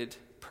unseparated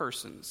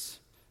persons: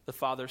 the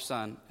Father,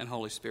 Son, and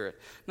Holy Spirit.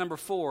 Number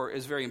four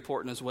is very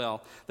important as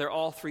well. They're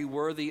all three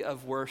worthy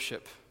of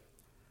worship.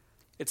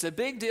 It's a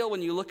big deal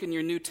when you look in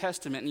your New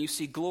Testament and you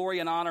see glory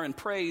and honor and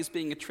praise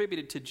being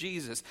attributed to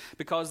Jesus,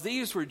 because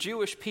these were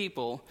Jewish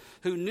people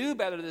who knew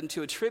better than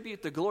to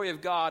attribute the glory of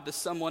God to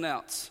someone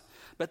else.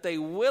 But they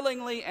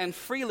willingly and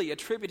freely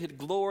attributed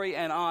glory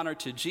and honor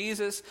to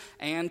Jesus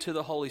and to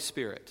the Holy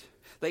Spirit.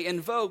 They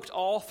invoked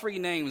all three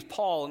names.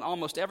 Paul, in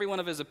almost every one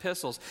of his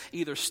epistles,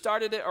 either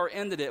started it or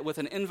ended it with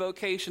an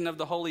invocation of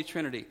the Holy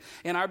Trinity.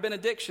 In our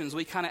benedictions,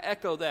 we kind of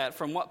echo that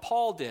from what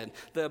Paul did,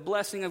 the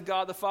blessing of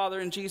God the Father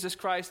and Jesus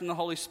Christ and the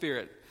Holy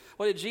Spirit.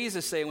 What did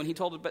Jesus say when he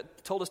told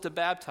us to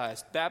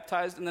baptize?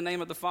 Baptized in the name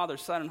of the Father,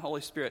 Son, and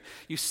Holy Spirit.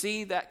 You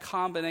see that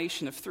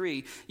combination of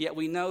three, yet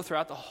we know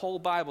throughout the whole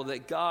Bible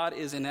that God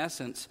is in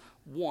essence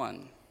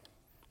one.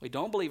 We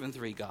don't believe in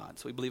three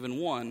gods. We believe in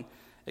one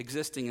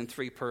existing in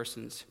three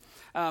persons.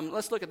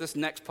 Let's look at this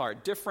next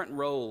part, different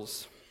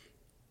roles.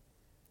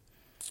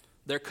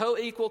 They're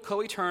co-equal,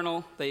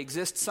 co-eternal, they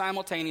exist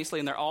simultaneously,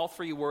 and they're all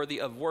three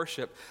worthy of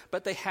worship,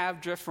 but they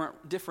have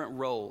different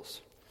roles.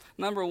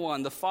 Number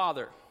one, the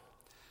Father.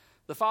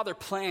 The Father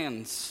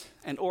plans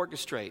and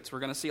orchestrates. We're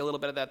going to see a little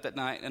bit of that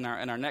night in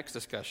our next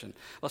discussion.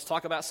 Let's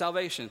talk about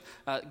salvation.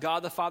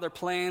 God the Father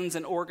plans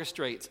and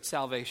orchestrates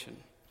salvation.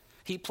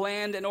 He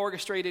planned and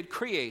orchestrated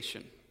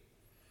creation.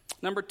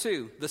 Number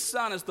two, the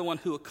Son is the one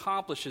who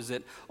accomplishes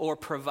it or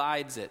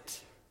provides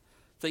it.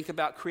 Think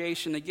about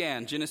creation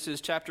again. Genesis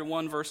chapter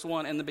 1, verse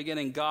 1, in the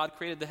beginning, God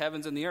created the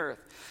heavens and the earth.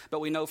 But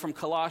we know from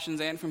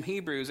Colossians and from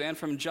Hebrews and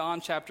from John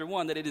chapter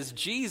 1 that it is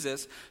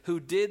Jesus who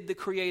did the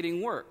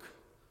creating work.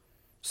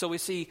 So we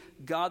see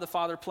God the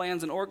Father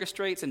plans and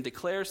orchestrates and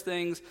declares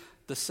things.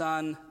 The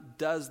Son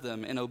does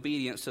them in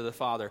obedience to the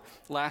Father.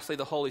 Lastly,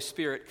 the Holy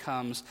Spirit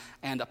comes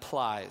and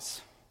applies.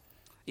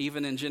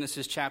 Even in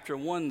Genesis chapter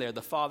 1 there,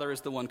 the Father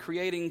is the one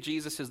creating,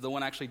 Jesus is the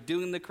one actually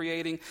doing the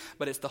creating,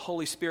 but it's the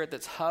Holy Spirit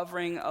that's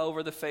hovering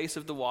over the face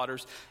of the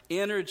waters,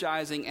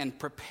 energizing and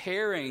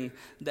preparing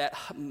that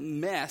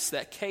mess,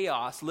 that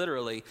chaos,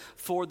 literally,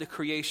 for the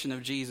creation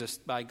of Jesus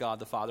by God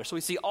the Father. So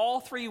we see all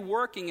three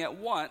working at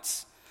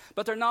once,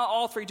 but they're not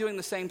all three doing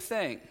the same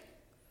thing.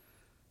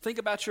 Think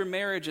about your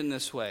marriage in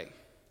this way.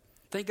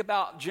 Think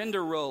about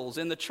gender roles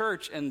in the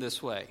church in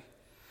this way.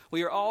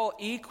 We are all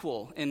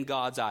equal in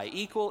God's eye,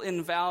 equal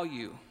in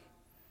value.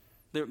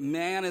 The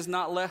man is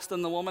not less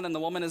than the woman, and the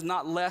woman is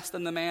not less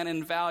than the man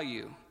in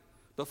value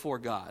before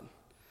God.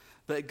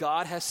 But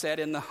God has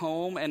said in the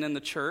home and in the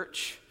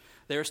church,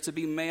 there's to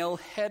be male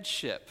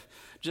headship.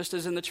 Just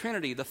as in the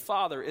Trinity, the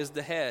Father is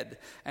the head,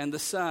 and the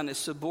Son is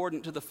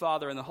subordinate to the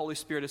Father, and the Holy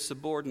Spirit is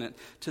subordinate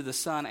to the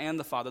Son and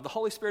the Father. The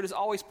Holy Spirit is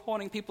always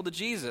pointing people to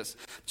Jesus.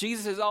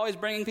 Jesus is always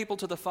bringing people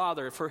to the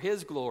Father for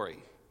his glory.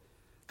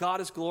 God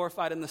is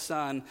glorified in the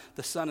Son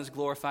is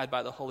glorified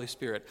by the Holy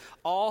Spirit.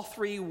 All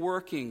three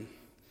working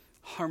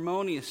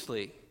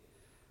harmoniously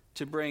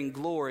to bring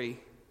glory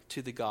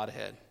to the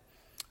Godhead.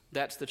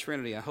 That's the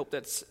Trinity. I hope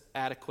that's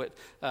adequate.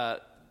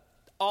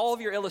 All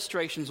of your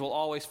illustrations will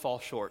always fall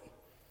short.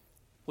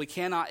 We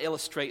cannot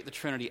illustrate the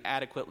Trinity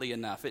adequately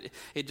enough.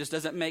 It just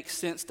doesn't make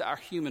sense to our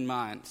human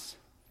minds.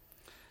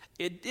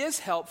 It is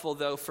helpful,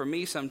 though, for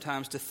me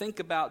sometimes to think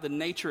about the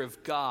nature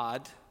of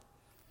God,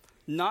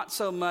 not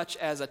so much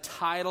as a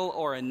title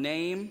or a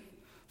name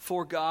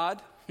for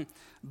God,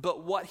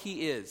 but what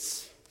he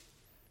is.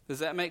 Does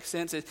that make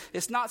sense?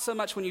 It's not so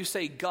much when you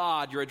say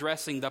God, you're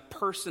addressing the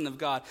person of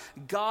God.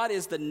 God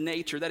is the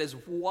nature. That is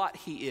what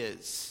he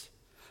is.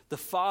 The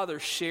Father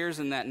shares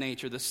in that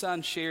nature. The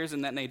Son shares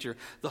in that nature.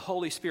 The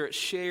Holy Spirit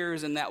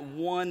shares in that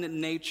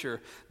one nature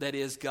that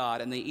is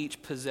God, and they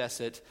each possess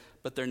it,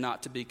 but they're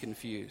not to be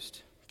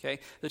confused. Okay?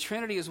 The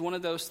Trinity is one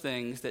of those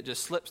things that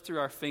just slips through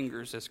our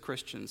fingers as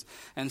Christians,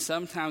 and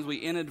sometimes we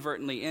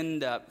inadvertently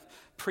end up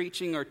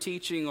preaching or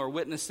teaching or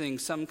witnessing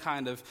some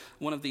kind of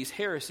one of these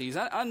heresies.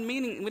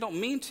 We don't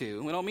mean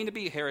to. We don't mean to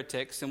be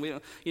heretics, and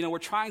we're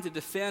trying to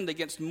defend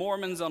against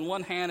Mormons on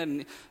one hand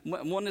and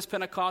Oneness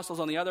Pentecostals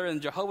on the other,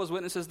 and Jehovah's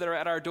Witnesses that are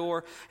at our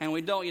door. And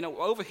we don't,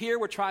 over here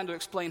we're trying to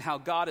explain how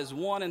God is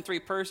one in three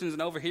persons,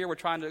 and over here we're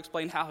trying to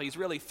explain how he's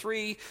really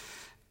three.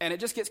 And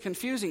it just gets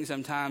confusing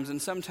sometimes, and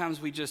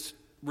sometimes we just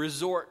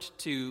resort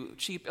to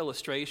cheap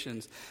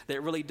illustrations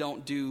that really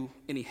don't do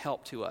any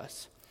help to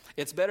us.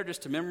 It's better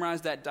just to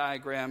memorize that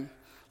diagram,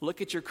 look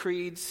at your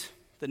creeds,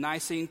 the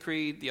Nicene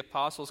Creed, the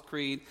Apostles'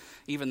 Creed,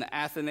 even the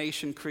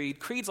Athanasian Creed,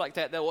 creeds like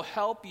that will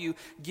help you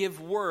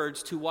give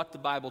words to what the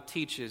Bible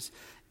teaches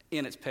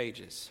in its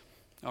pages.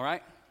 All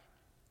right?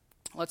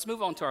 Let's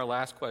move on to our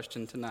last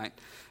question tonight,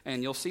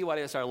 and you'll see why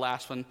it's our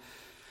last one,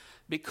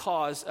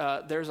 because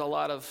there's a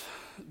lot of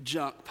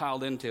junk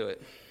piled into it.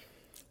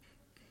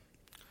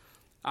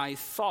 I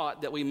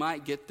thought that we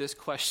might get this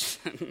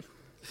question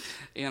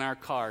in our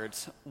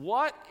cards.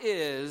 What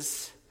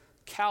is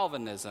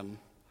Calvinism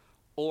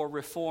or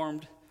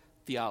Reformed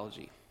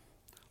theology?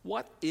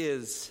 What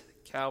is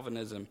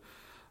Calvinism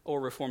or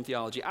Reformed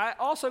theology? I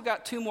also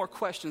got two more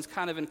questions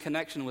kind of in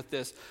connection with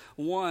this.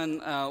 One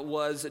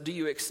was, do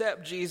you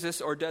accept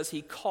Jesus or does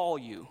he call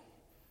you?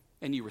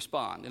 And you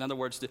respond. In other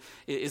words,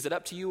 is it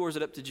up to you or is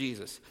it up to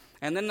Jesus?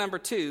 And then number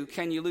two,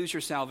 can you lose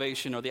your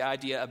salvation, or the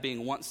idea of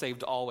being once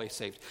saved, always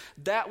saved?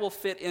 That will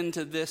fit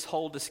into this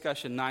whole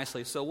discussion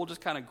nicely, so we'll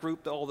just kind of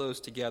group all those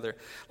together.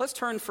 Let's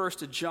turn first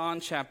to John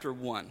chapter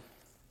 1.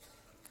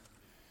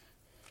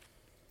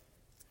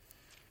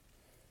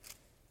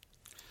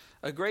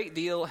 A great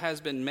deal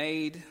has been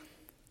made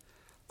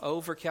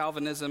over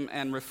Calvinism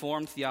and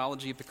Reformed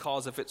theology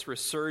because of its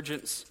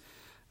resurgence,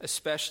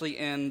 especially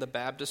in the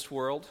Baptist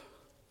world.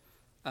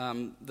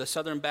 The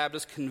Southern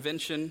Baptist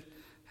Convention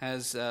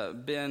has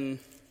been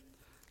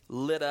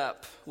lit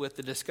up with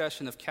the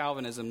discussion of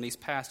Calvinism these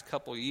past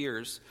couple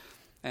years.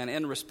 And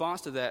in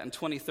response to that, in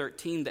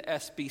 2013, the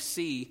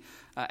SBC,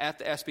 at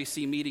the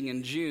SBC meeting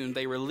in June,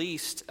 they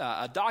released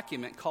a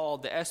document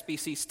called the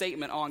SBC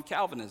Statement on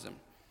Calvinism,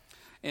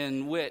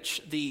 in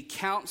which the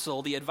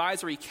council, the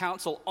advisory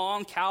council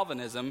on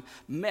Calvinism,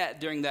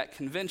 met during that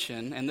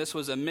convention. And this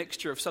was a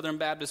mixture of Southern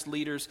Baptist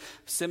leaders,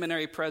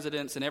 seminary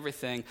presidents, and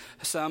everything.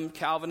 Some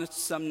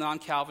Calvinists, some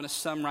non-Calvinists,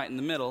 some right in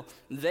the middle.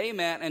 They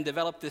met and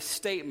developed this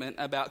statement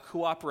about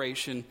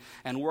cooperation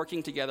and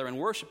working together and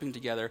worshiping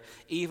together,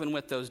 even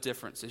with those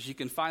differences. You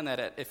can find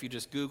that if you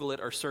just Google it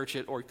or search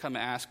it or come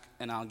ask,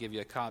 and I'll give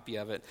you a copy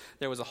of it.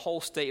 There was a whole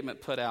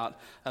statement put out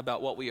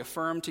about what we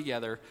affirm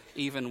together,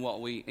 even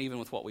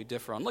with what we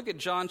differ on. Look at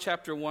John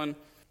chapter 1,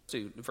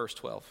 verse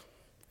 12.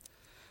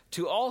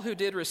 To all who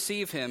did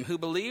receive him, who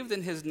believed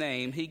in his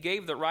name, he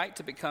gave the right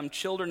to become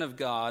children of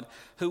God,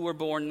 who were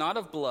born not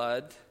of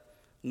blood,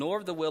 nor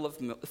of the will of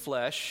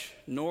flesh,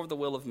 nor of the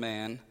will of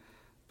man,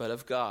 but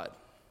of God.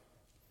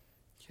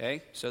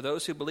 Okay, so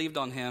those who believed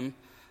on him,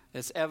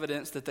 it's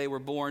evidence that they were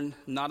born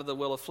not of the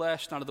will of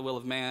flesh, not of the will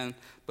of man,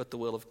 but the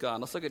will of God.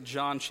 Let's look at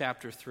John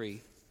chapter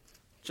 3.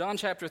 John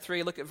chapter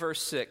 3, look at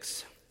verse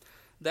 6.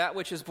 That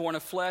which is born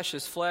of flesh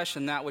is flesh,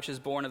 and that which is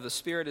born of the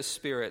Spirit is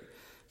spirit.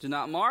 Do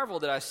not marvel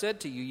that I said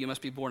to you, you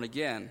must be born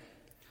again.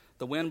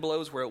 The wind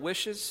blows where it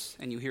wishes,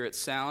 and you hear its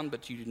sound,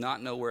 but you do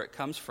not know where it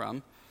comes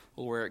from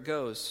or where it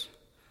goes.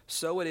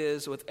 So it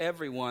is with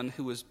everyone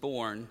who is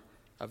born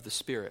of the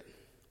Spirit.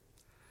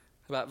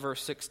 About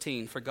verse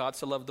 16, for God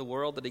so loved the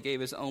world that he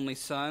gave his only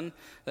Son,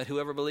 that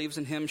whoever believes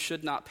in him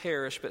should not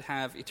perish but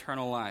have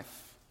eternal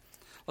life.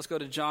 Let's go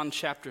to John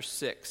chapter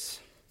 6.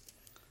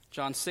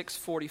 John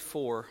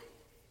 6:44.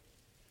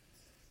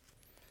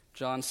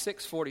 John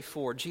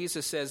 6:44,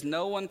 Jesus says,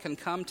 no one can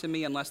come to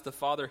me unless the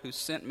Father who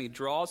sent me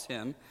draws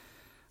him,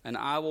 and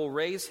I will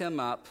raise him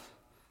up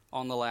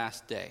on the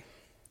last day.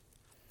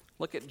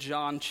 Look at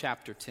John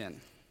chapter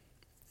 10.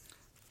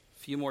 A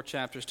few more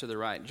chapters to the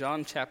right.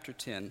 John chapter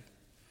 10,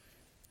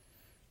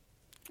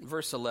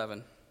 verse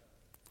 11.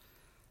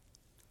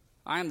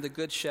 I am the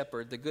good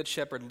shepherd. The good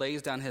shepherd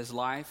lays down his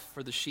life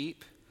for the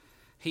sheep.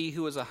 He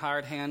who is a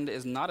hired hand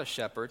is not a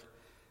shepherd.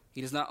 He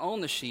does not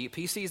own the sheep.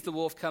 He sees the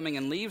wolf coming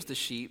and leaves the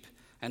sheep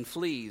and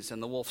flees,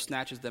 and the wolf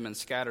snatches them and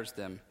scatters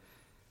them.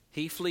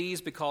 He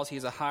flees because he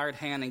is a hired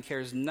hand and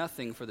cares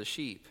nothing for the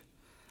sheep.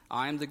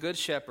 I am the good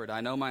shepherd.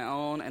 I know my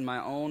own, and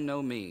my own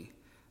know me.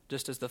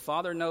 just as the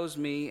Father knows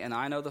me, and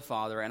I know the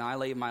Father, and I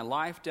lay my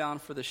life down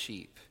for the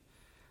sheep.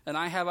 And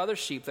I have other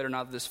sheep that are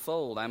not of this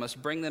fold. I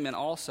must bring them in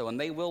also, and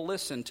they will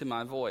listen to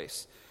my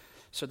voice.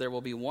 So there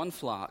will be one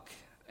flock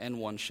and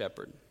one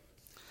shepherd.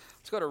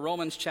 Let's go to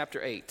Romans chapter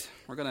 8.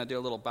 We're going to do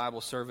a little Bible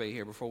survey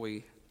here before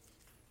we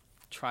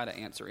try to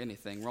answer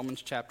anything.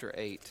 Romans chapter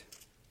 8.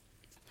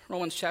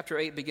 Romans chapter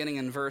 8, beginning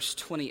in verse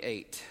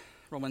 28.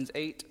 Romans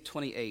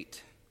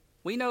 8:28.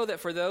 We know that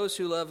for those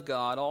who love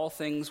God, all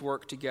things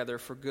work together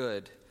for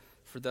good,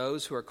 for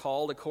those who are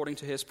called according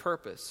to his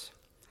purpose.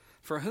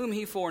 For whom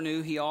he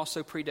foreknew, he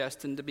also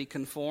predestined to be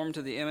conformed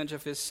to the image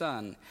of his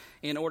Son,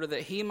 in order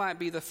that he might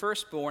be the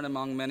firstborn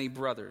among many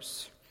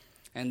brothers.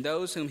 And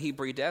those whom he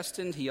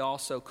predestined, he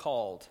also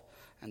called.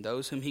 And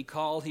those whom he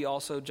called, he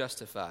also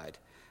justified.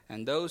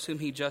 And those whom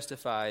he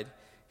justified,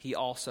 he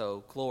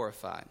also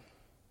glorified.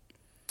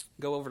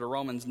 Go over to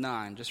Romans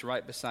 9, just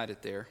right beside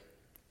it there.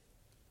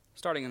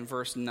 Starting in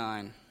verse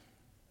 9.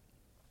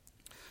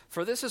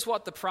 For this is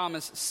what the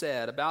promise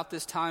said, about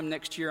this time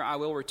next year I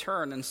will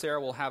return, and Sarah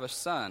will have a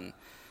son.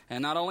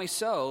 And not only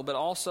so, but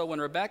also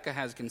when Rebekah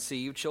has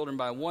conceived children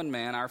by one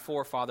man, our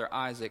forefather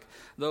Isaac,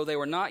 though they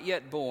were not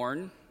yet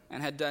born,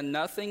 and had done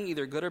nothing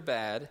either good or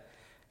bad,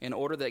 in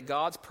order that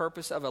God's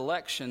purpose of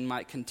election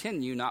might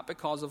continue, not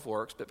because of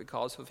works, but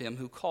because of him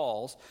who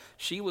calls,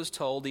 she was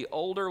told, the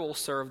older will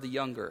serve the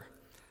younger.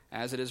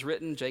 As it is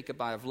written,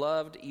 Jacob I have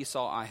loved,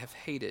 Esau I have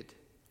hated.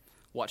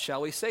 What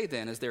shall we say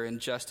then? Is there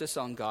injustice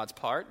on God's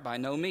part? By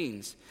no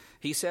means.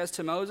 He says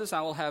to Moses, I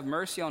will have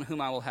mercy on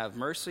whom I will have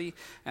mercy,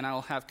 and I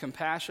will have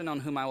compassion on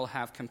whom I will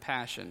have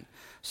compassion.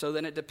 So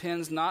then it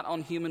depends not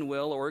on human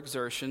will or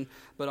exertion,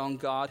 but on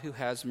God who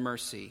has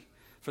mercy.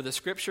 For the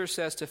scripture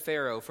says to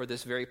Pharaoh, for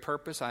this very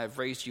purpose I have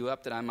raised you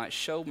up, that I might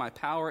show my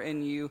power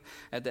in you,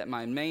 and that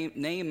my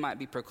name might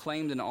be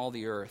proclaimed in all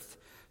the earth.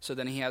 So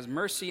then he has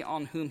mercy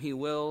on whom he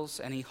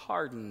wills, and he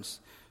hardens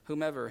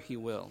whomever he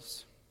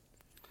wills.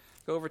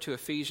 Go over to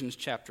Ephesians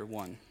chapter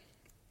 1.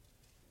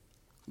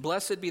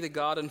 Blessed be the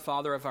God and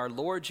Father of our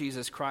Lord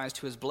Jesus Christ,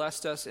 who has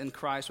blessed us in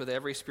Christ with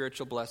every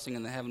spiritual blessing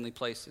in the heavenly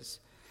places,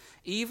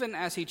 even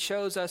as he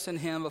chose us in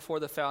him before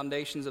the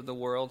foundations of the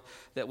world,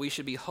 that we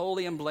should be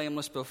holy and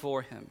blameless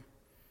before him.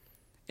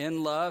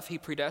 In love, he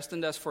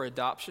predestined us for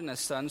adoption as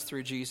sons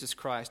through Jesus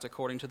Christ,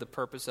 according to the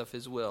purpose of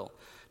his will,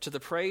 to the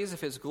praise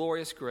of his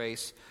glorious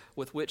grace,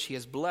 with which he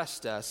has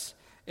blessed us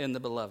in the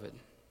beloved.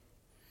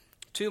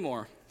 Two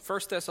more. 1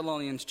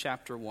 Thessalonians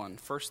chapter 1.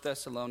 1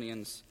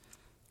 Thessalonians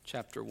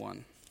chapter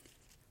 1.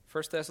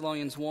 1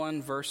 Thessalonians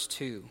 1, verse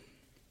 2.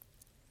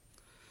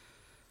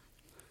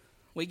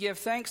 We give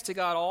thanks to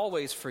God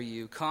always for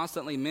you,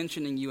 constantly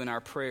mentioning you in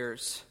our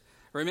prayers,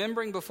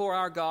 remembering before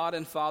our God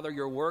and Father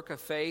your work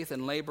of faith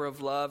and labor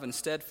of love and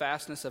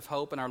steadfastness of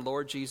hope in our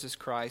Lord Jesus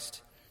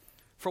Christ.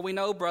 For we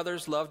know,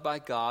 brothers, loved by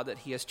God, that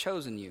he has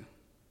chosen you,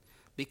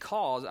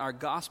 because our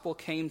gospel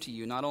came to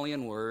you not only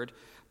in word,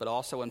 but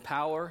also in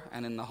power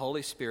and in the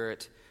Holy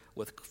Spirit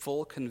with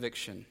full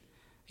conviction.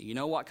 You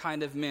know what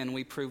kind of men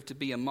we proved to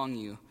be among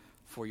you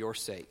for your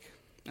sake.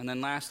 And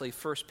then lastly,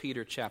 1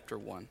 Peter chapter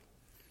 1.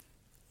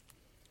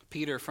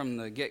 Peter from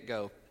the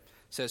get-go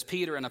says,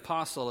 Peter, an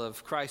apostle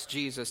of Christ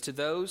Jesus, to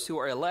those who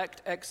are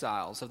elect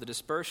exiles of the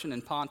dispersion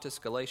in Pontus,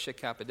 Galatia,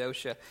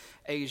 Cappadocia,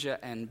 Asia,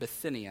 and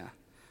Bithynia,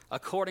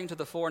 according to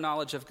the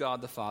foreknowledge of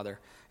God the Father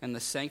and the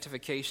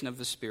sanctification of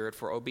the Spirit,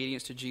 for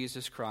obedience to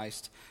Jesus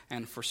Christ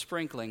and for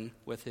sprinkling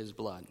with his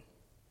blood.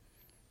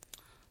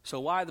 So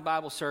why the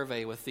Bible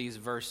survey with these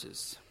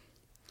verses?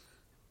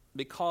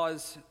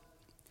 Because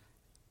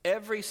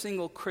every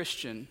single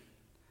Christian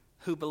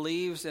who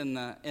believes in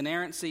the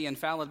inerrancy,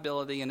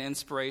 infallibility, and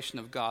inspiration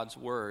of God's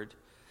Word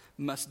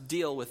must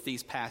deal with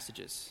these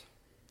passages.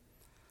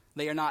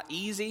 They are not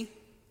easy.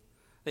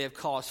 They have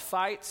caused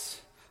fights.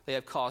 They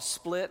have caused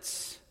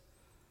splits.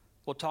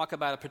 We'll talk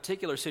about a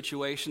particular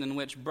situation in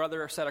which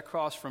brother sat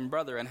across from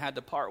brother and had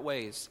to part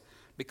ways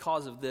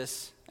because of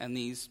this and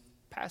these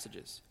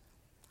passages.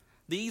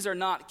 These are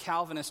not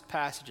Calvinist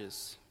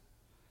passages.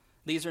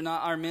 These are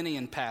not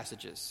Arminian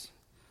passages.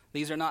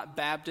 These are not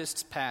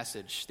Baptist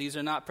passage. These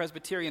are not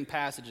Presbyterian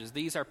passages.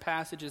 These are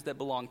passages that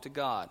belong to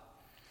God.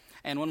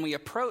 And when we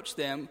approach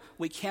them,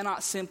 we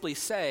cannot simply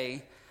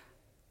say,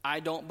 I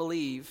don't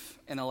believe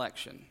in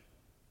election.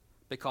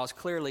 Because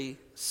clearly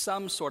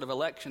some sort of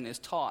election is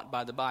taught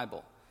by the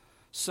Bible.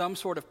 Some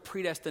sort of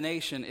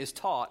predestination is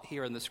taught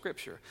here in the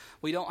Scripture.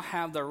 We don't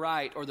have the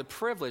right or the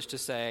privilege to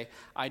say,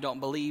 I don't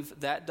believe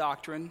that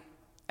doctrine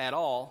at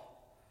all,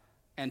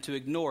 and to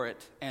ignore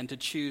it and to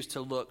choose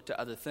to look to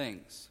other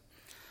things.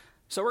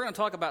 So we're going to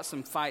talk about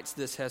some fights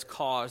this has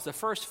caused. The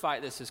first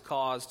fight this has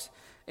caused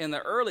in the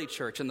early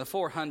church in the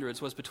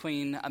 400s was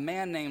between a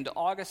man named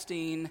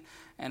Augustine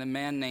and a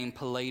man named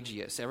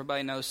Pelagius.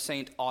 Everybody knows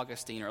St.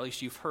 Augustine, or at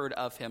least you've heard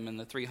of him in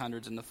the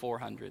 300s and the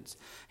 400s.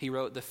 He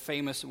wrote the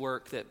famous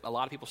work that a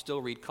lot of people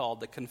still read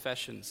called the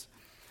Confessions.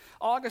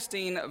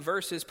 Augustine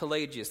versus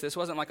Pelagius. This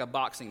wasn't like a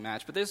boxing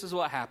match, but this is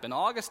what happened.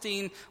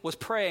 Augustine was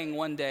praying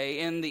one day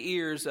in the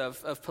ears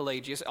of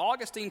Pelagius.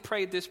 Augustine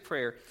prayed this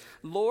prayer,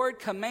 Lord,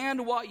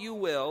 command what you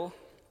will,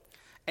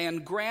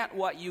 and grant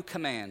what you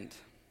command.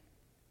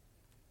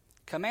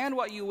 Command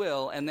what you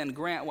will, and then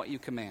grant what you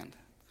command.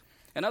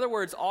 In other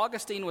words,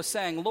 Augustine was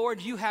saying,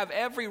 Lord, you have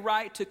every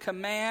right to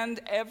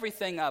command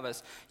everything of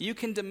us. You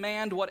can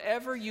demand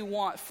whatever you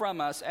want from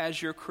us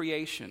as your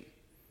creation.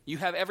 You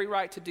have every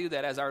right to do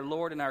that as our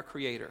Lord and our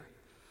Creator.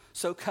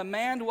 So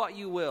command what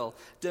you will.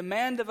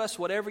 Demand of us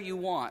whatever you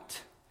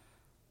want.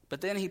 But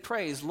then he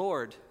prays,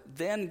 Lord,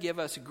 then give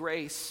us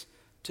grace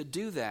to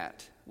do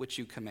that which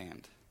you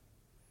command.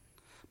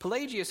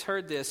 Pelagius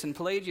heard this, and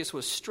Pelagius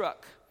was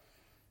struck.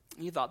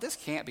 He thought, this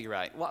can't be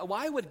right.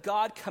 Why would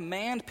God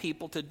command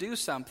people to do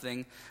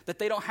something that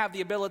they don't have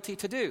the ability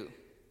to do?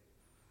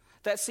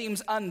 That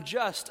seems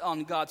unjust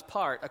on God's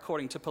part,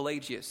 according to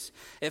Pelagius.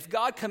 If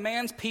God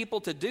commands people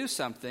to do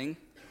something,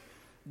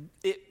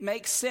 it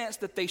makes sense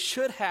that they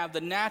should have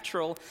the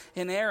natural,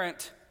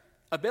 inerrant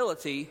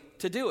ability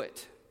to do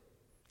it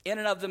in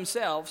and of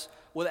themselves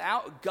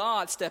without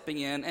God stepping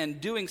in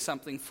and doing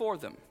something for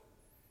them.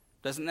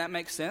 Doesn't that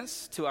make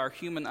sense to our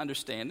human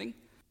understanding?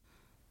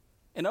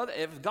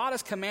 If God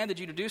has commanded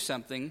you to do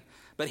something,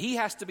 but he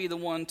has to be the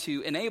one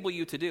to enable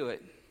you to do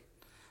it,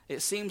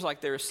 it seems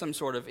like there is some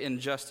sort of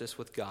injustice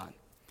with God.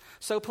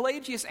 So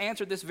Pelagius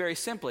answered this very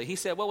simply. He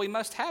said, well, we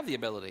must have the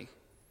ability.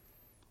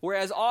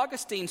 Whereas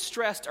Augustine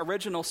stressed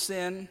original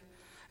sin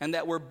and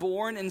that we're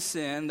born in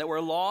sin, that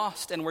we're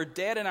lost and we're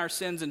dead in our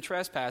sins and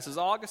trespasses,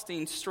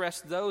 Augustine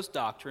stressed those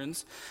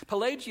doctrines.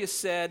 Pelagius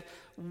said,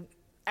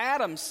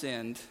 Adam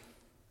sinned,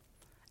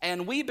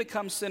 and we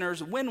become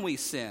sinners when we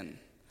sin.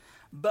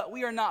 But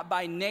we are not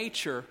by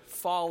nature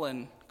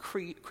fallen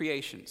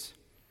creations.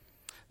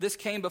 This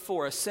came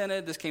before a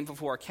synod, this came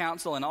before a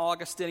council, and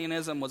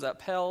Augustinianism was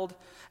upheld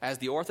as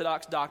the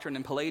orthodox doctrine,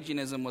 and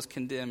Pelagianism was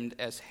condemned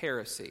as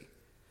heresy.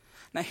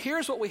 Now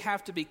here's what we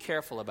have to be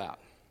careful about.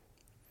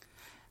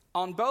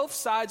 On both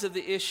sides of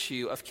the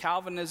issue of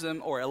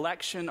Calvinism or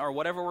election or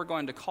whatever we're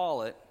going to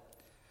call it,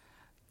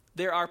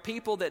 there are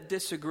people that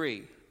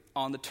disagree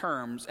on the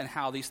terms and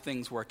how these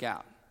things work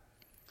out.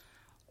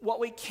 What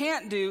we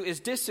can't do is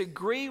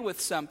disagree with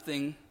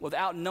something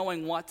without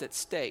knowing what's at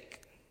stake.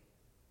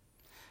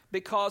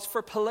 Because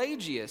for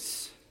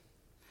Pelagius,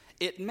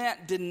 it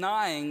meant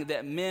denying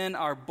that men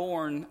are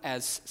born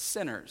as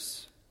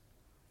sinners.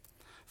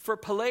 For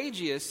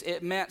Pelagius,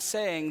 it meant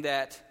saying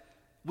that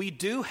we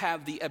do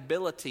have the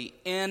ability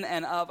in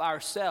and of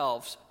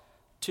ourselves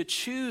to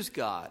choose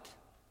God.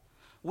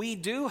 We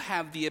do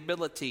have the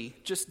ability,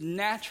 just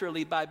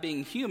naturally by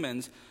being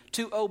humans,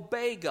 to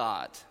obey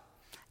God.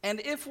 And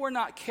if we're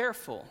not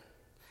careful,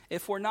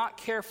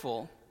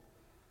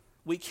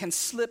 we can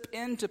slip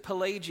into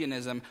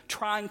Pelagianism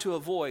trying to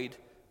avoid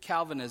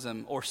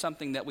Calvinism or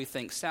something that we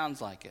think sounds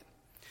like it.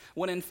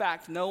 When in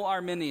fact, no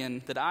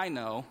Arminian that I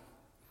know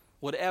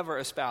would ever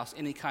espouse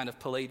any kind of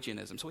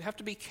Pelagianism. So we have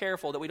to be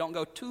careful that we don't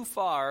go too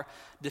far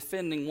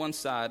defending one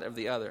side or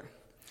the other.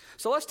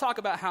 So let's talk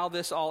about how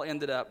this all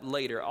ended up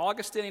later.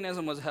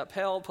 Augustinianism was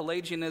upheld.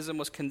 Pelagianism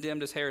was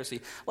condemned as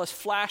heresy. Let's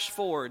flash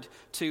forward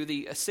to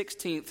the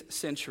 16th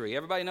century.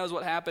 Everybody knows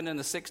what happened in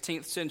the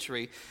 16th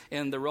century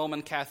in the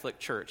Roman Catholic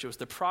Church. It was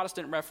the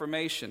Protestant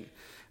Reformation.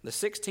 The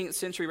 16th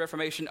century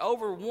Reformation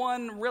over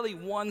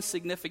one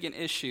significant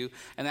issue,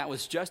 and that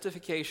was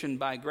justification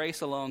by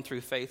grace alone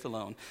through faith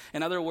alone.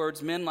 In other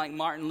words, men like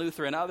Martin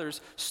Luther and others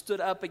stood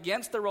up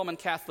against the Roman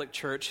Catholic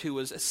Church, who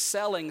was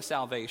selling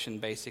salvation,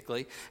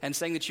 basically, and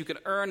saying that you could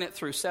earn it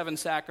through 7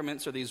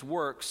 sacraments or these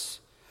works.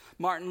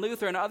 Martin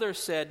Luther and others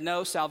said,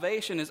 no,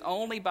 salvation is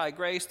only by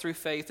grace through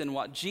faith in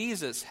what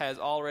Jesus has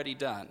already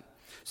done.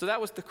 So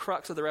that was the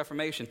crux of the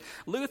Reformation.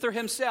 Luther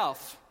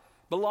himself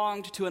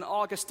belonged to an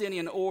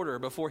Augustinian order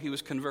before he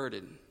was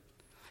converted.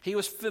 He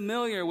was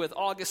familiar with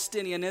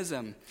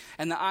Augustinianism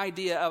and the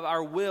idea of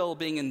our will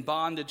being in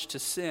bondage to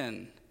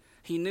sin.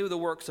 He knew the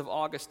works of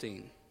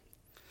Augustine.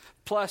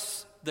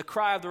 Plus, the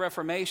cry of the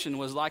Reformation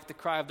was like the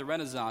cry of the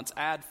Renaissance,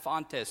 ad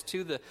fontes,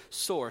 to the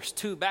source,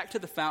 back to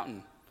the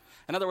fountain.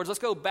 In other words, let's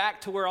go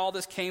back to where all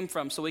this came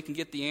from so we can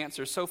get the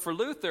answer. So for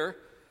Luther,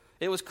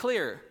 it was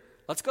clear.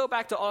 Let's go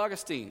back to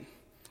Augustine.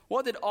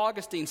 What did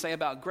Augustine say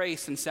about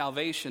grace and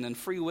salvation and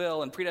free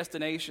will and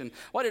predestination?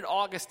 What did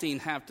Augustine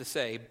have to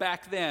say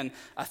back then,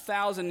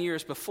 1,000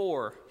 years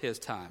before his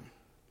time?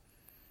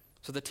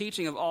 So the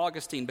teaching of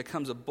Augustine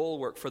becomes a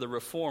bulwark for the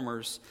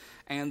reformers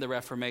and the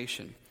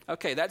Reformation.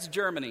 Okay, that's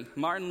Germany.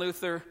 Martin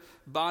Luther,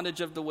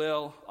 bondage of the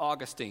will,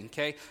 Augustine.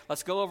 Okay,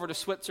 let's go over to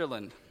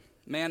Switzerland.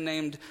 A man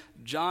named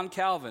John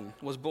Calvin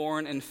was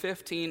born in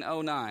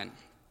 1509.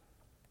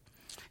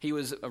 He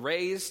was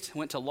raised,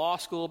 went to law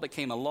school,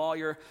 became a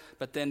lawyer,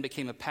 but then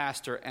became a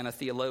pastor and a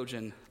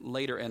theologian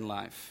later in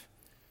life.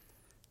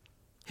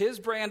 His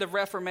brand of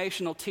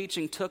reformational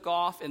teaching took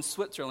off in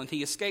Switzerland.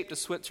 He escaped to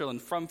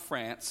Switzerland from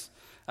France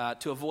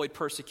to avoid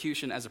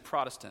persecution as a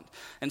Protestant.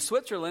 In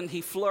Switzerland,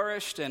 he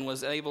flourished and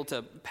was able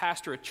to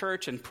pastor a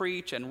church and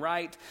preach and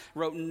write,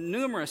 wrote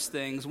numerous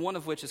things, one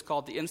of which is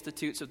called the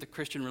Institutes of the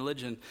Christian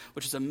Religion,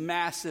 which is a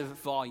massive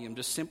volume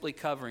just simply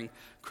covering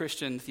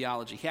Christian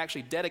theology. He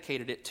actually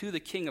dedicated it to the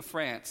King of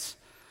France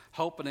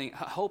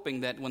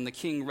hoping that when the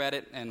king read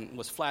it and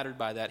was flattered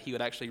by that, he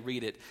would actually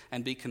read it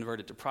and be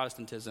converted to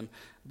Protestantism,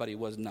 but he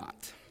was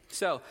not.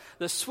 So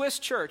the Swiss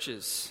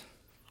churches,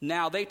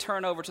 now they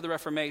turn over to the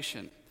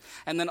Reformation.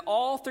 And then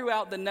all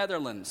throughout the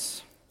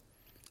Netherlands,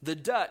 the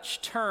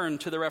Dutch turn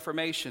to the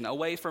Reformation,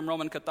 away from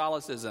Roman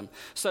Catholicism.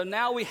 So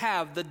now we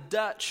have the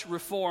Dutch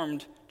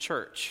Reformed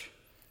Church.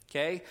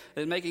 Okay?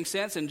 Is it making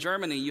sense? In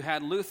Germany, you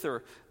had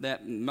Luther,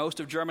 that most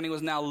of Germany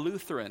was now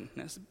Lutheran.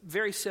 It's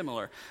very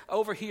similar.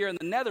 Over here in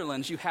the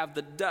Netherlands, you have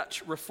the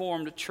Dutch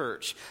Reformed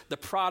Church, the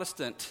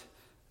Protestant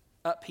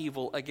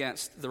upheaval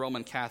against the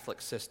Roman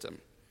Catholic system.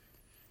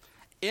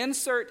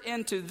 Insert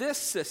into this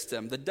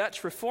system, the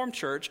Dutch Reformed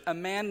Church, a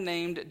man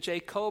named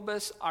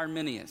Jacobus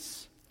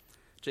Arminius.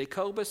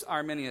 Jacobus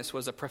Arminius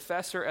was a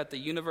professor at the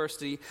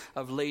University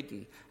of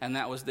Leiden, and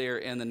that was there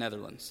in the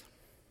Netherlands.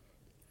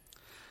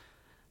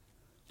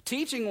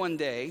 Teaching one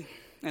day,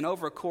 and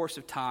over a course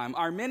of time,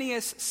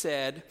 Arminius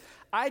said,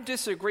 I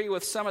disagree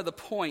with some of the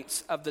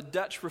points of the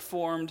Dutch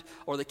Reformed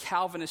or the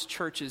Calvinist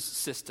church's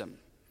system.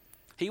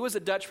 He was a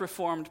Dutch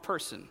Reformed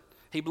person.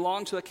 He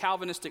belonged to a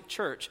Calvinistic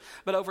church,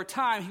 but over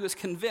time he was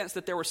convinced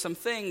that there were some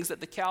things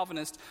that the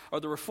Calvinist or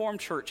the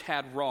Reformed church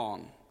had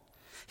wrong.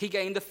 He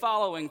gained a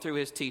following through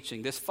his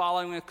teaching. The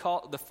following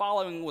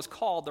was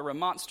called the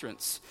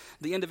Remonstrants.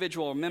 The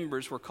individual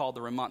members were called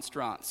the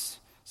Remonstrants.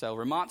 So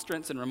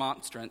remonstrance and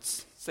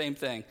remonstrance, same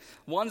thing.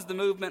 One's the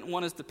movement,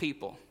 one is the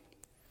people.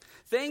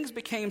 Things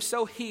became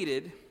so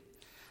heated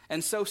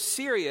and so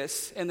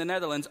serious in the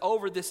Netherlands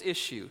over this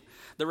issue.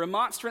 The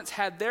Remonstrants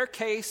had their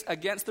case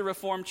against the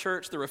Reformed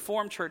Church. The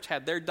Reformed Church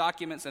had their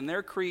documents and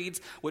their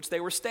creeds, which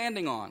they were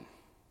standing on.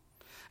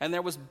 And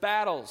there was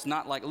battles,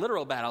 not like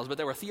literal battles, but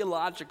there were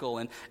theological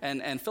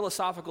and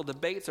philosophical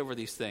debates over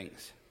these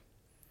things.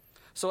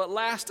 So at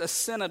last a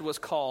synod was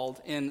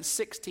called in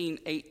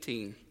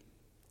 1618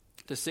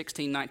 to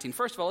 1619.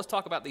 First of all, let's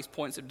talk about these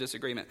points of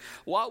disagreement.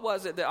 What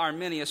was it that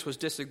Arminius was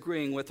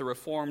disagreeing with the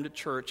Reformed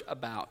Church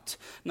about?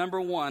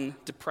 Number one,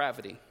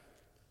 depravity.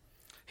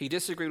 He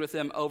disagreed with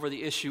them over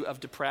the issue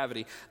of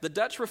depravity. The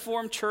Dutch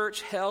Reformed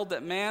Church held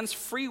that man's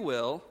free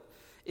will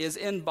is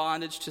in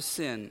bondage to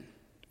sin.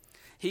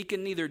 He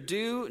can neither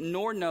do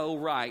nor know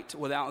right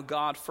without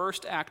God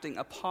first acting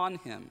upon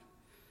him.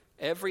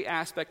 Every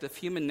aspect of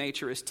human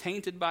nature is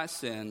tainted by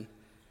sin.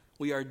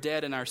 We are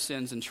dead in our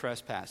sins and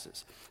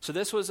trespasses. So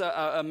this was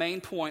a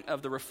main point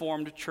of the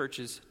Reformed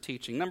Church's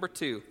teaching. Number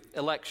two,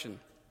 election.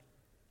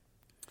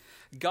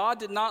 God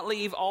did not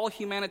leave all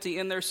humanity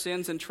in their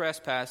sins and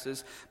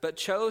trespasses, but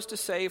chose to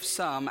save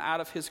some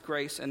out of his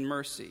grace and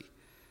mercy.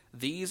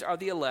 These are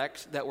the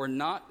elect that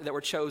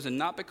were chosen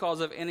not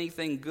because of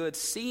anything good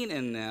seen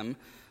in them,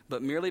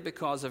 but merely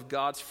because of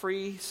God's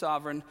free,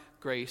 sovereign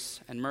grace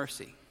and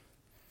mercy.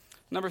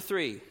 Number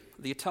three,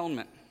 the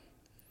atonement.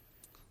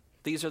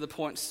 These are the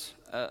points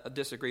of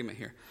disagreement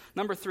here.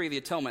 Number three, the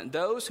atonement.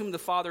 Those whom the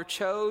Father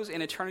chose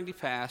in eternity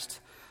past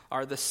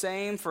are the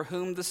same for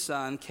whom the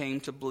Son came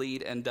to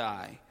bleed and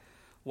die.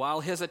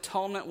 While his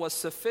atonement was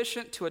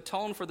sufficient to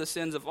atone for the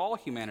sins of all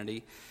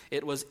humanity,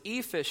 it was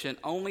efficient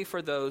only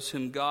for those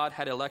whom God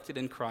had elected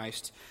in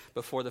Christ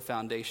before the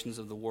foundations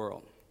of the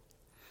world.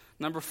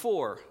 Number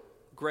four,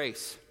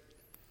 grace.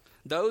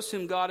 Those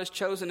whom God has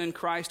chosen in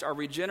Christ are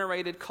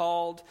regenerated,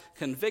 called,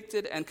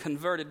 convicted, and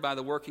converted by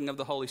the working of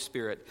the Holy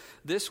Spirit.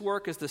 This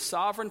work is the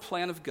sovereign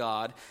plan of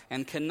God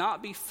and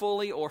cannot be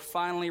fully or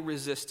finally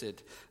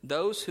resisted.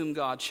 Those whom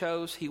God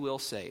chose, he will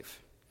save.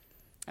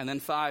 And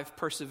then five,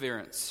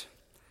 perseverance.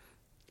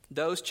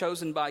 Those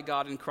chosen by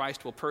God in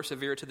Christ will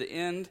persevere to the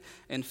end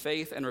in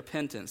faith and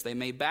repentance. They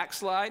may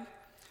backslide,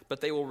 but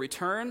they will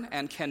return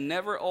and can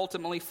never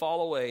ultimately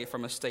fall away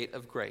from a state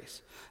of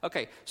grace.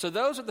 Okay, so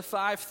those are the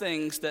five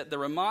things that the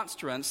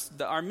Remonstrants,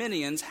 the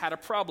Arminians, had a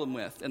problem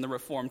with in the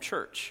Reformed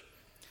Church.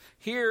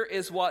 Here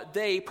is what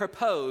they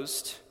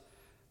proposed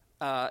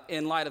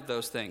in light of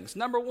those things.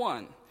 Number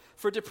one,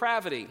 for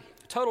depravity,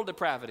 total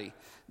depravity,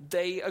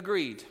 they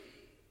agreed.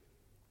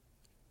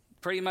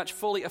 Pretty much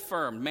fully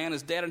affirmed. Man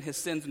is dead in his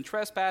sins and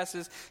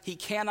trespasses. He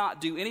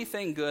cannot do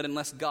anything good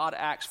unless God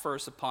acts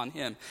first upon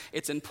him.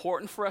 It's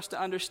important for us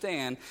to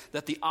understand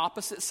that the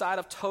opposite side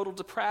of total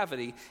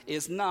depravity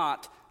is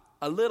not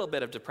a little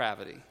bit of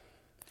depravity.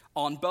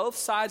 On both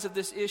sides of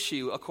this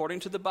issue, according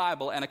to the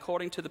Bible and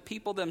according to the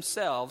people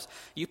themselves,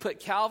 you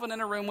put Calvin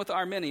in a room with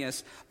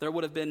Arminius, there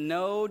would have been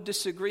no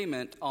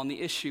disagreement on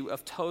the issue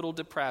of total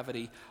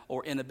depravity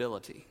or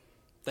inability.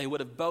 They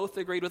would have both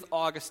agreed with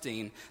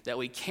Augustine that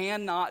we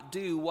cannot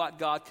do what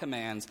God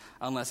commands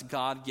unless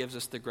God gives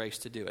us the grace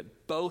to do it.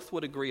 Both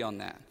would agree on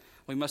that.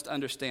 We must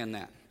understand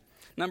that.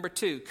 Number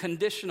two,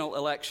 conditional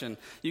election.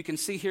 You can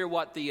see here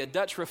what the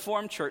Dutch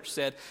Reformed Church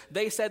said.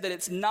 They said that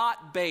it's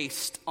not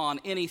based on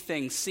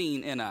anything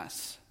seen in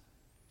us.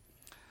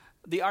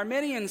 The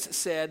Arminians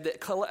said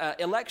that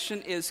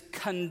election is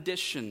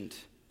conditioned.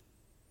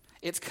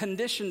 It's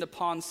conditioned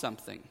upon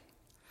something.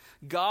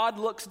 God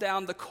looks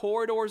down the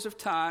corridors of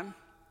time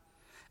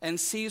and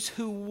sees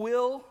who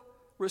will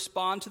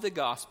respond to the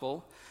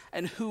gospel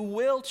and who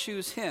will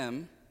choose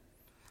him.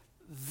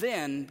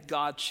 then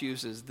God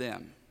chooses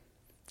them.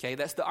 Okay,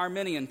 that's the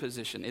Arminian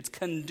position. It's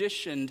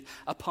conditioned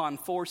upon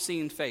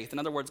foreseen faith. In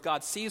other words,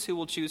 God sees who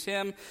will choose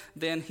him,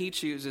 then he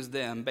chooses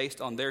them based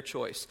on their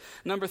choice.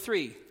 Number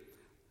 3,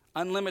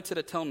 unlimited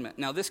atonement.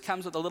 Now, this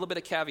comes with a little bit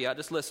of caveat.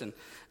 Just listen.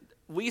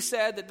 We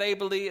said that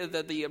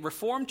the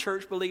Reformed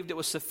Church believed it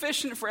was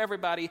sufficient for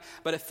everybody,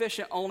 but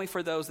efficient only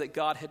for those that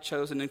God had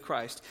chosen in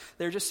Christ.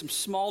 There are just some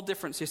small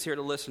differences here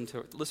to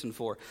listen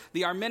for.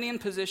 The Arminian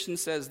position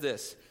says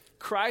this: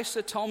 Christ's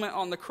atonement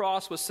on the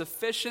cross was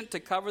sufficient to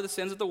cover the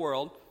sins of the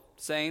world,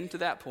 same to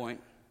that point,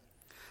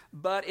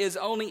 but is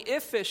only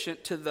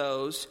efficient to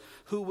those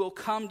who will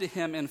come to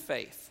him in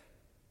faith.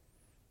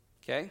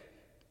 Okay?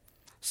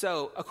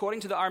 So, according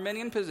to the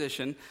Arminian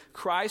position,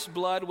 Christ's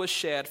blood was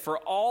shed for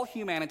all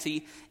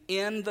humanity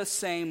in the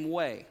same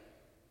way.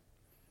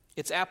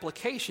 Its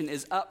application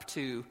is up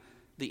to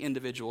the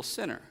individual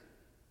sinner.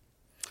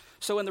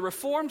 So in the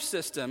Reformed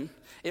system,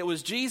 it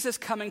was Jesus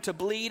coming to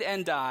bleed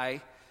and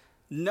die,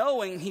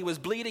 knowing he was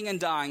bleeding and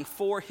dying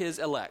for his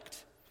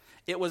elect.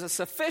 It was a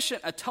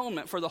sufficient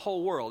atonement for the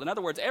whole world. In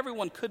other words,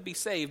 everyone could be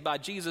saved by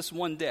Jesus'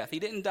 one death. He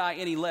didn't die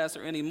any less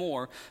or any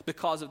more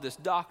because of this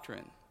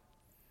doctrine.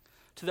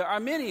 To the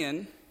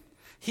Arminian,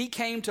 he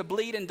came to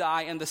bleed and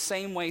die in the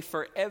same way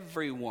for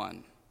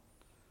everyone.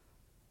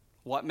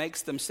 What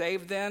makes them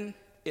saved then?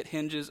 It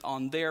hinges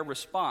on their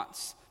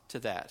response to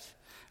that.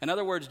 In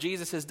other words,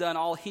 Jesus has done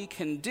all he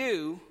can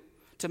do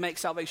to make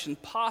salvation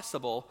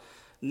possible.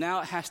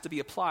 Now it has to be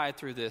applied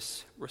through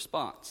this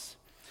response.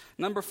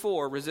 Number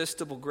 4,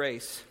 resistible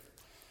grace.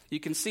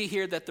 You can see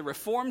here that the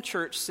Reformed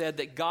Church said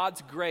that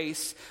God's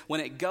grace,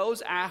 when it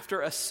goes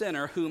after a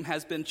sinner whom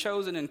has been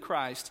chosen in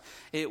Christ,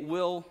 it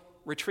will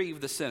retrieve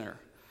the sinner,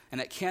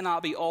 and it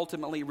cannot be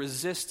ultimately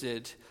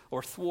resisted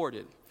or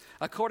thwarted.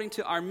 According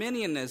to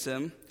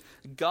Arminianism,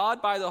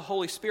 God by the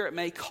Holy Spirit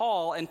may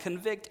call and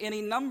convict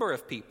any number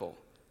of people.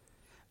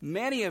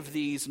 Many of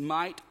these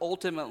might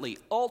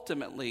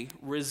ultimately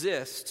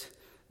resist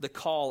the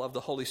call of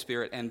the Holy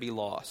Spirit and be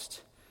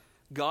lost.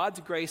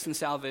 God's grace and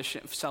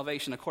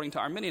salvation, according to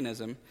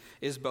Arminianism,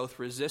 is both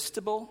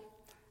resistible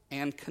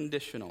and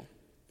conditional.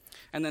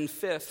 And then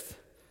 5th,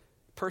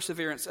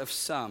 perseverance of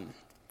some.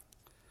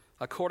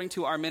 According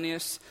to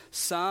Arminius,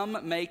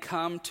 some may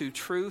come to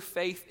true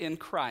faith in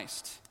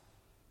Christ,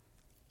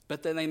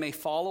 but then they may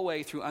fall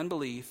away through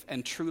unbelief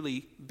and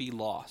truly be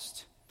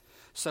lost.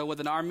 So with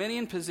an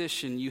Arminian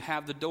position, you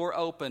have the door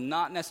open,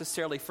 not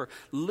necessarily for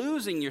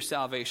losing your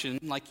salvation,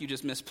 like you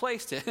just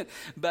misplaced it,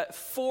 but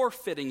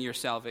forfeiting your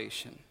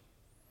salvation.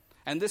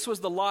 And this was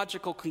the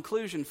logical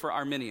conclusion for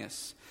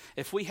Arminius.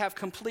 If we have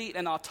complete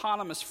and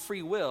autonomous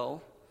free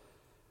will,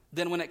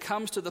 then when it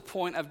comes to the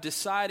point of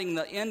deciding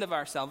the end of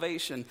our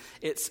salvation,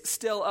 it's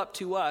still up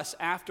to us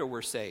after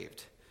we're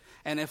saved.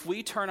 And if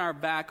we turn our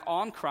back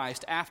on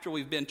Christ after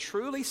we've been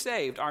truly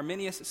saved,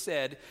 Arminius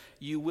said,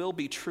 you will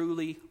be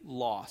truly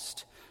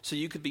lost. So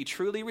you could be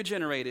truly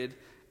regenerated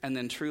and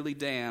then truly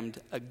damned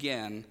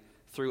again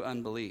through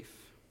unbelief.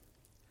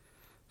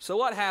 So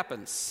what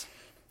happens?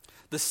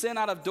 The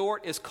Synod of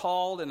Dort is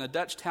called in a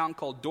Dutch town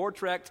called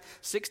Dordrecht,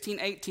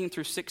 1618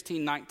 through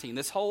 1619.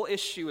 This whole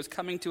issue is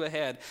coming to a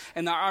head.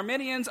 And the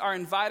Arminians are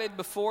invited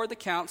before the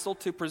council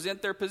to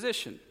present their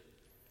position.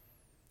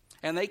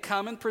 And they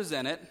come and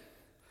present it.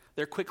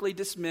 They're quickly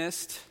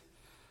dismissed,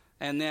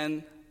 and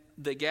then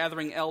the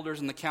gathering elders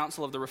in the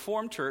council of the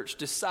Reformed Church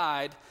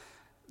decide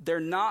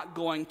they're not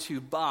going to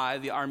buy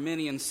the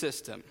Arminian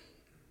system.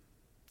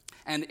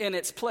 And in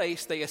its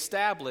place, they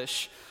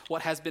establish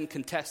what has been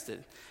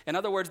contested. In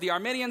other words, the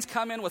Arminians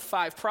come in with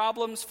 5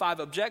 problems, 5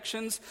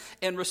 objections.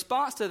 In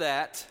response to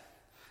that,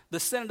 the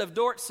Synod of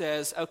Dort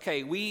says,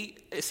 okay, we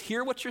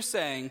hear what you're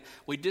saying,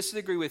 we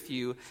disagree with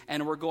you,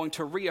 and we're going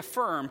to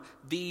reaffirm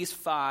these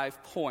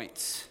 5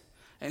 points.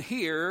 And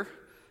here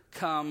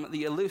come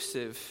the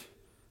elusive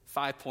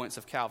 5 points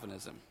of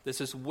Calvinism.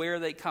 This is where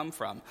they come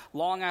from.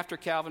 Long after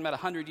Calvin, about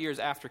 100 years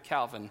after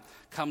Calvin,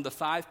 come the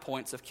 5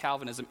 points of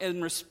Calvinism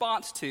in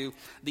response to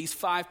these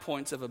 5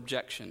 points of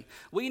objection.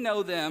 We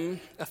know them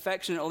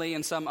affectionately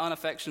and some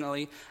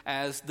unaffectionately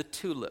as the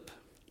tulip.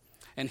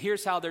 And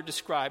here's how they're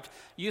described,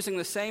 using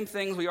the same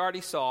things we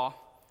already saw: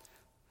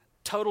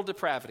 total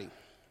depravity.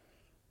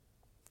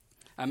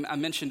 I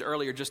mentioned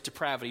earlier just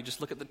depravity. Just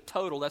look at the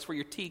total. That's where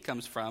your T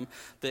comes from.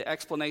 The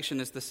explanation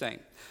is the same.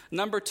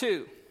 Number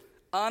 2,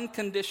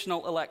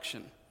 unconditional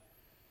election.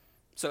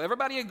 So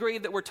everybody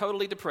agreed that we're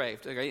totally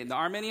depraved. Okay? The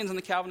Arminians and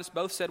the Calvinists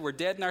both said we're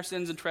dead in our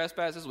sins and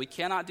trespasses. We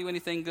cannot do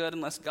anything good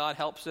unless God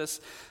helps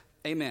us.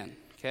 Amen.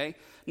 Okay?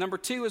 Number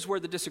 2 is where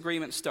the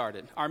disagreement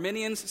started.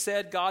 Arminians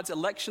said God's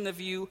election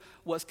of you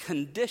was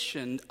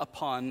conditioned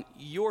upon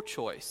your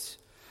choice.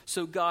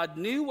 So God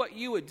knew what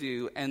you would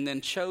do and then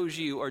chose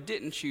you or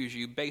didn't choose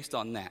you based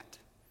on that.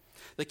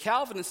 The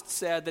Calvinists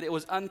said that it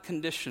was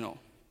unconditional.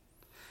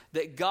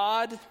 That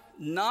God,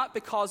 not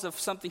because of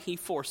something he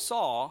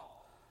foresaw,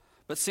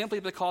 but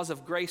simply because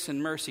of grace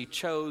and mercy,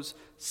 chose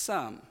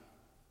some.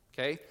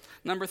 Okay?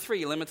 Number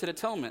 3, limited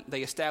atonement.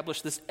 They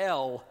established this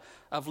L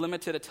of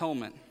limited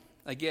atonement.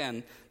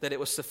 Again, that it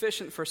was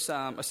sufficient for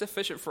some,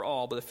 sufficient for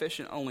all, but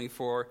sufficient only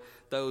for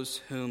those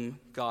whom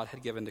God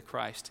had given to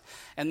Christ.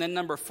 And then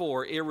number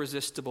 4,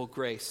 irresistible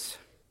grace.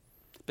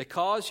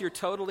 Because you're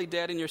totally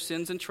dead in your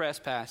sins and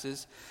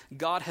trespasses,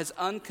 God has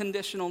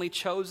unconditionally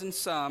chosen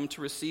some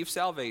to receive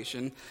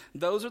salvation.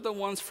 Those are the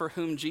ones for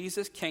whom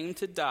Jesus came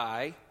to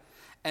die,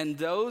 and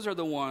those are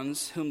the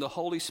ones whom the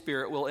Holy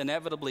Spirit will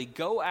inevitably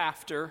go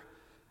after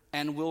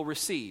and will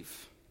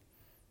receive.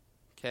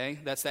 Okay,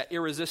 that's that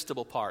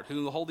irresistible part.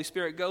 Who the Holy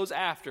Spirit goes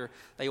after,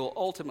 they will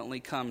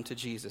ultimately come to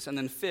Jesus. And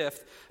then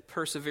 5th,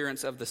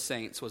 perseverance of the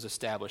saints was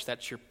established.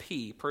 That's your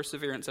P,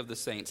 perseverance of the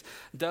saints.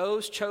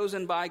 Those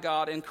chosen by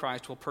God in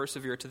Christ will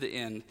persevere to the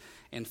end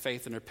in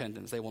faith and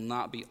repentance. They will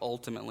not be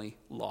ultimately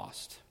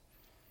lost.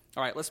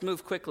 All right, let's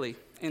move quickly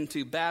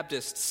into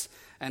Baptists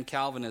and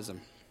Calvinism.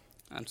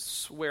 I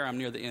swear I'm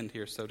near the end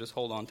here, so just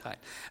hold on tight.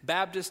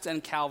 Baptists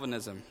and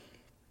Calvinism.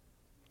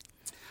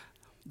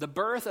 The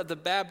birth of the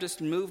Baptist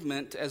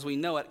movement, as we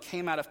know it,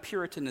 came out of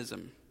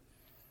Puritanism.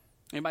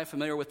 Anybody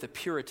familiar with the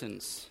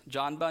Puritans?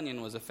 John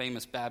Bunyan was a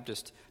famous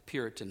Baptist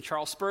Puritan.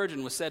 Charles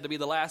Spurgeon was said to be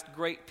the last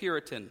great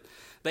Puritan.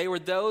 They were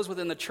those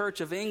within the Church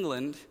of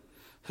England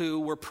who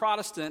were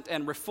Protestant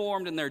and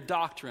Reformed in their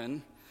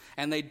doctrine,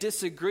 and they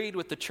disagreed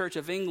with the Church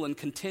of England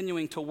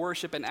continuing to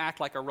worship and act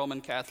like a Roman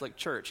Catholic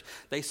church.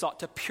 They sought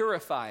to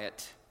purify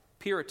it,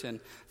 Puritan,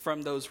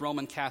 from those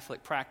Roman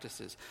Catholic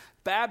practices.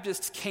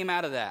 Baptists came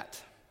out of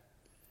that.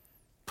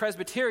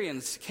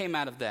 Presbyterians came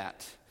out of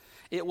that.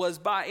 It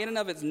was in and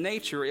of its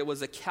nature, it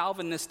was a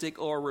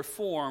Calvinistic or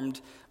Reformed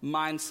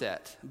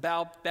mindset.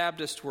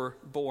 Baptists were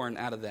born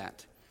out of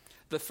that.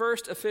 The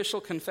first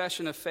official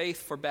confession of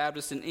faith for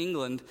Baptists in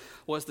England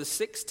was the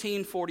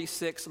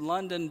 1646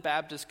 London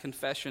Baptist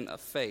Confession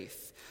of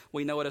Faith.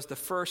 We know it as the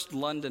First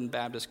London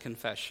Baptist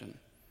Confession.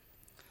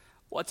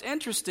 What's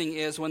interesting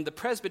is when the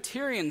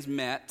Presbyterians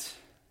met,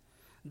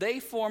 they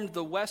formed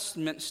the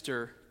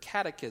Westminster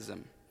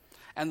Catechism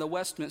and the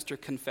Westminster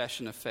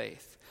Confession of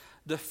Faith.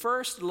 The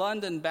First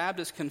London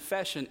Baptist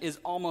Confession is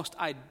almost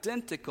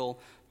identical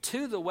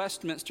to the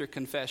Westminster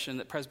Confession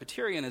that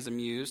Presbyterianism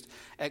used,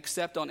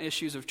 except on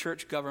issues of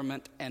church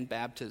government and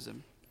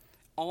baptism.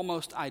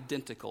 Almost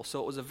identical. So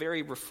it was a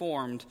very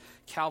reformed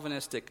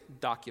Calvinistic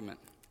document.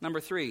 Number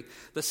 3,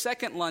 the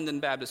Second London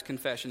Baptist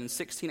Confession in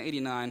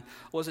 1689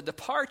 was a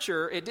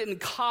departure. It didn't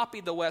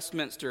copy the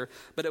Westminster,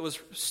 but it was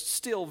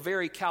still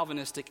very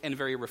Calvinistic and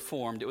very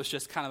reformed. It was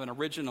just kind of an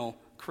original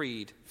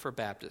creed for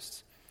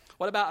Baptists.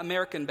 What about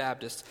American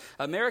Baptists?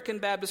 American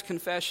Baptist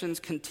confessions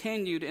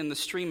continued in the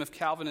stream of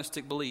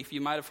Calvinistic belief.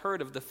 You might have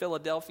heard of the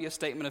Philadelphia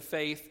Statement of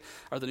Faith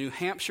or the New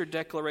Hampshire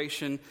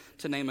Declaration,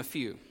 to name a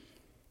few.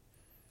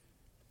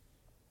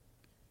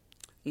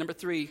 Number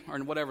 3, or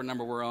whatever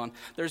number we're on,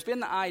 there's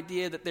been the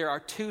idea that there are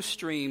 2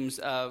 streams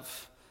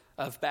of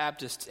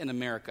Baptists in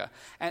America.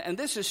 And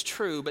this is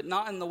true, but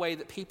not in the way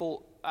that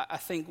people, I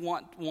think,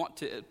 want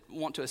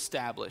to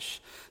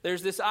establish.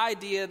 There's this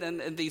idea that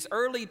in these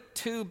early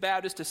 2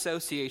 Baptist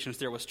associations,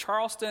 there was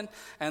Charleston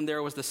and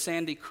there was the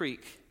Sandy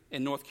Creek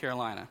in North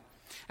Carolina.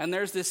 And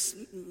there's this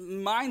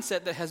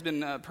mindset that has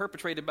been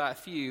perpetrated by a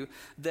few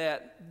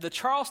that the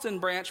Charleston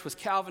branch was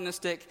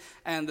Calvinistic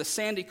and the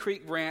Sandy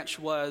Creek branch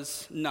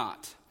was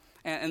not.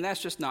 And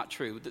that's just not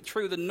true.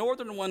 The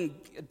northern one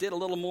did a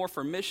little more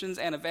for missions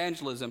and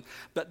evangelism,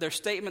 but their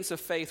statements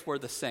of faith were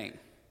the same.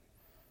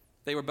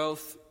 They were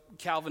both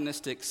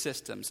Calvinistic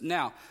systems.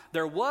 Now,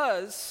 there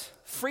was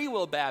Free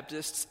Will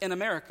Baptists in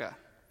America.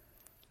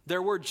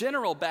 There were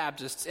General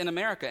Baptists in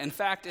America. In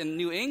fact, in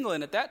New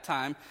England at that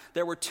time,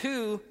 there were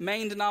 2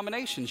 main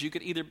denominations. You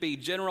could either be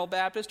General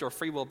Baptist or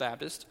Free Will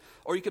Baptist,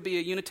 or you could be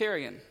a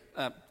Unitarian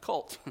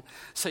cult.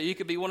 So you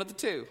could be one of the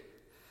 2.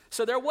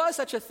 So there was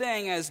such a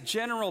thing as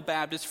General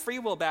Baptists, Free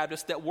Will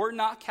Baptists that were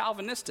not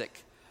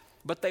Calvinistic,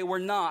 but they were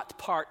not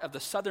part of the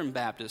Southern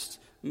Baptist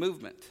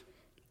movement.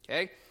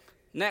 Okay?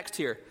 Next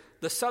here,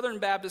 the Southern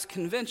Baptist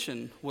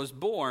Convention was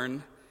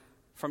born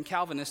from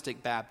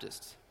Calvinistic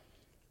Baptists.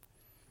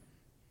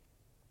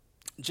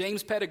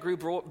 James Pettigrew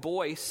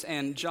Boyce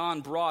and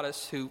John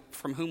Broadus,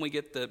 from whom we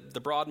get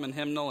the Broadman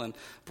hymnal, and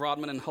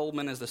Broadman and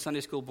Holman, as the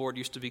Sunday School Board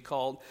used to be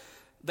called,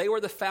 they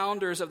were the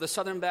founders of the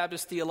Southern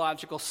Baptist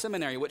Theological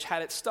Seminary, which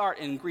had its start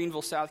in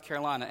Greenville, South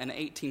Carolina in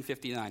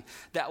 1859.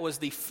 That was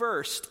the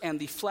first and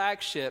the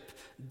flagship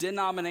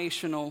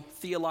denominational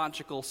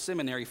theological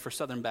seminary for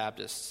Southern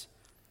Baptists.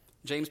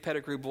 James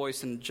Pettigrew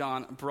Boyce and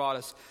John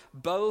Broadus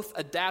both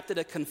adapted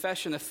a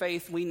confession of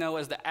faith we know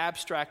as the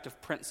Abstract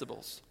of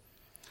Principles.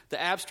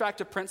 The Abstract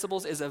of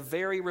Principles is a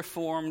very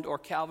Reformed or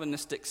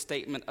Calvinistic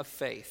statement of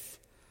faith,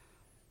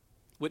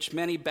 which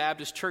many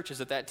Baptist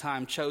churches at that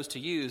time chose to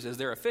use as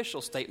their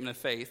official statement of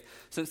faith,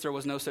 since there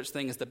was no such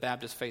thing as the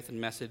Baptist Faith and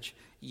Message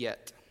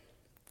yet.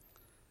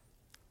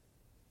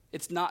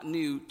 It's not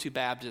new to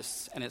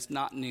Baptists, and it's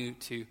not new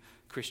to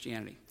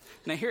Christianity.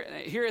 Now,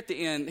 here at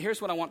the end,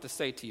 here's what I want to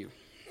say to you.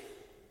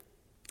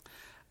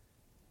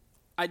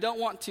 I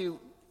don't want to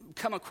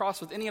come across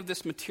with any of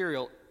this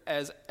material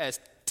as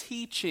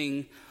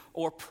teaching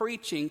or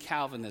preaching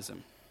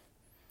Calvinism.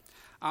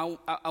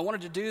 I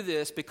wanted to do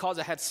this because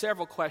I had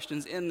several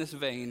questions in this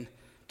vein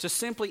to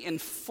simply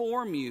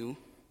inform you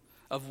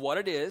of what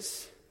it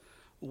is,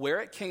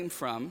 where it came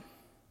from,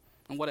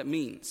 and what it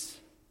means.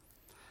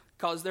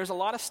 Because there's a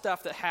lot of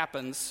stuff that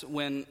happens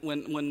when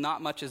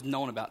not much is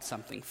known about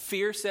something.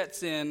 Fear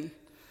sets in,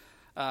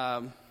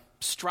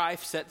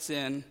 strife sets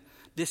in,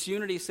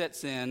 disunity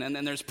sets in, and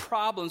then there's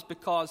problems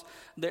because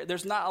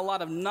there's not a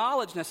lot of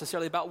knowledge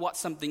necessarily about what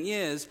something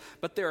is,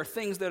 but there are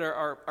things that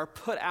are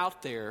put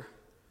out there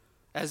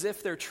as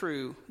if they're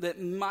true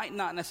that might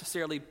not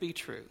necessarily be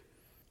true.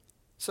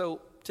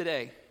 So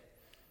today,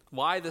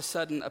 why the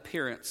sudden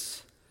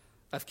appearance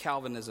of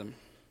Calvinism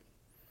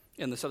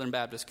in the Southern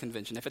Baptist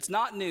Convention? If it's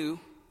not new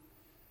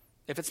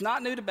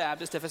to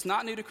Baptists, if it's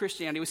not new to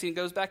Christianity, we see it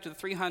goes back to the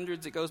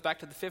 300s, it goes back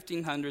to the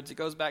 1500s, it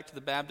goes back to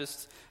the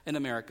Baptists in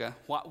America.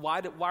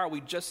 Why are we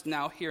just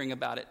now hearing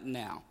about it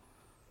now?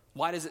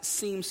 Why does it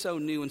seem so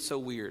new and so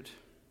weird?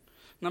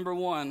 Number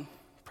one,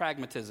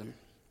 pragmatism.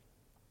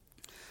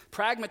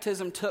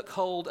 Pragmatism took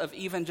hold of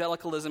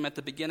evangelicalism at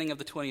the beginning of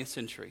the 20th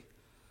century.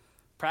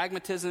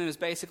 Pragmatism is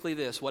basically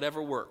this: whatever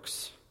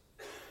works.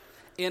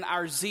 In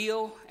our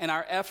zeal and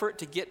our effort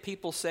to get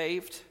people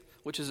saved,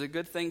 which is a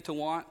good thing to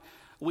want,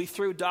 we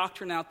threw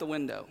doctrine out the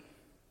window.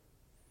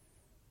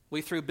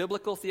 We threw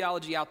biblical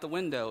theology out the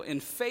window in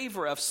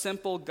favor of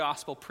simple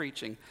gospel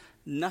preaching.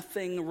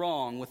 Nothing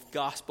wrong with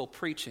gospel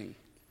preaching.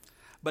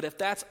 But if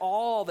that's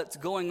all that's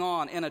going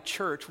on in a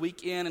church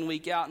week in and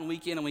week out and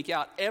week in and week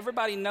out,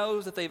 everybody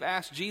knows that they've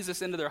asked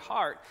Jesus into their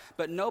heart,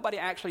 but nobody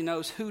actually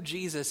knows who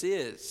Jesus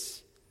is.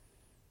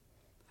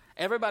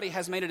 Everybody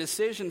has made a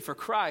decision for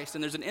Christ,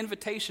 and there's an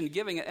invitation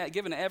given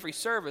at every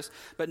service,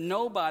 but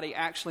nobody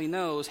actually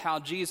knows how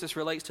Jesus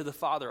relates to the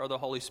Father or the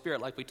Holy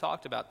Spirit, like we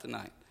talked about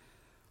tonight.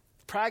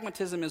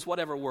 Pragmatism is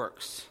whatever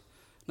works.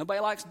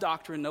 Nobody likes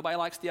doctrine. Nobody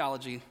likes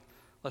theology.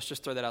 Let's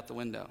just throw that out the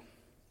window.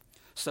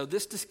 So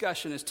this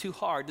discussion is too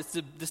hard.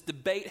 This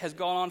debate has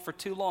gone on for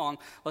too long.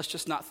 Let's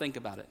just not think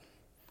about it.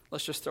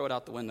 Let's just throw it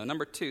out the window.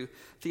 Number two,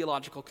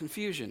 theological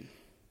confusion.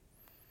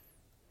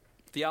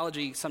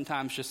 Theology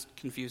sometimes just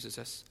confuses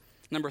us.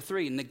 Number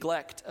three,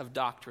 neglect of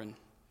doctrine.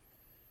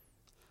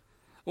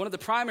 One of the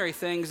primary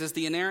things is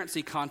the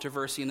inerrancy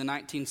controversy in the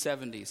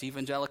 1970s.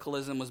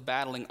 Evangelicalism was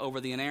battling over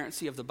the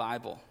inerrancy of the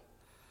Bible.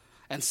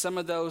 And some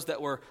of those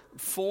that were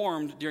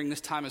formed during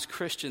this time as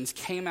Christians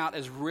came out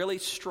as really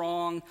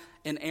strong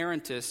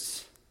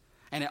inerrantists,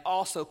 and it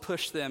also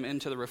pushed them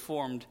into the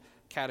Reformed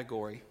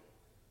category.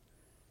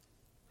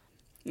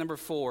 Number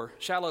four,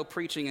 shallow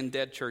preaching in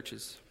dead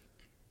churches.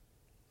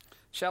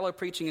 Shallow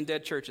preaching in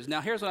dead churches.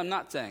 Now, here's what I'm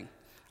not saying.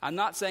 I'm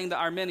not saying that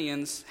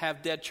Arminians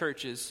have dead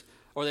churches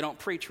or they don't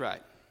preach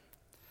right.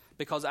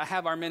 Because I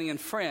have Arminian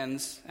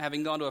friends,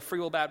 having gone to a Free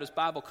Will Baptist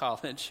Bible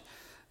College,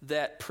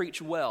 that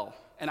preach well,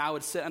 and I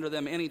would sit under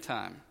them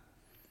anytime.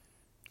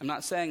 I'm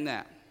not saying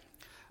that.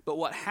 But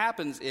what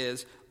happens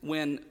is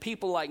when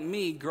people like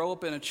me grow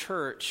up in a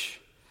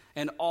church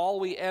and all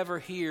we ever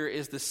hear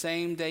is the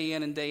same day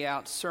in and day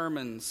out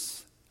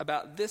sermons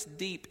about this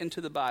deep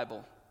into the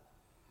Bible.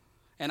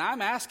 And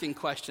I'm asking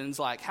questions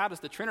like, how does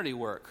the Trinity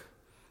work?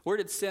 Where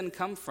did sin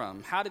come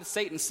from? How did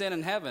Satan sin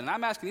in heaven? And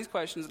I'm asking these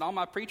questions, and all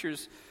my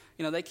preachers,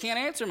 they can't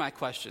answer my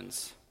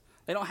questions.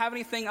 They don't have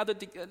anything other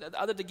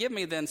to give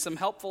me than some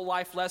helpful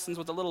life lessons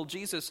with a little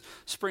Jesus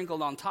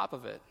sprinkled on top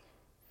of it.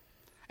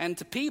 And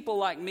to people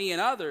like me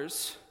and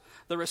others,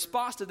 the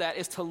response to that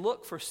is to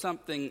look for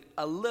something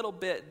a little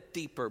bit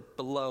deeper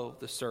below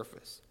the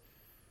surface.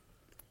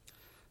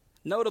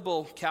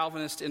 Notable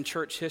Calvinists in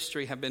church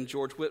history have been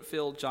George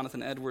Whitefield,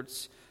 Jonathan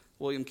Edwards,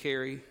 William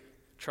Carey,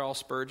 Charles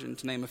Spurgeon,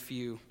 to name a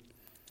few.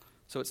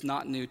 So it's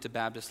not new to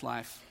Baptist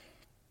life.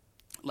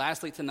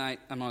 Lastly tonight,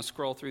 I'm going to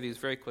scroll through these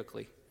very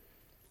quickly.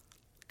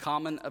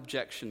 Common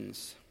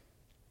objections.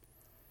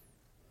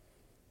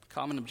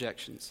 Common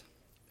objections.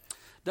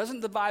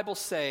 Doesn't the Bible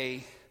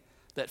say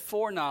that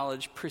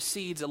foreknowledge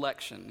precedes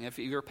election? If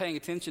you're paying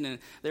attention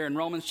there in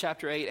Romans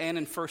chapter 8 and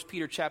in 1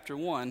 Peter chapter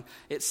 1,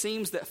 it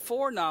seems that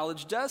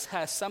foreknowledge does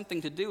have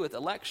something to do with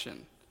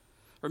election.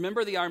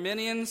 Remember the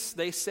Arminians?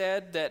 They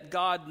said that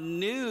God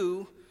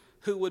knew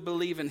who would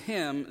believe in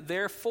him,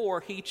 therefore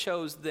he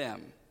chose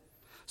them.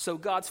 So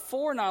God's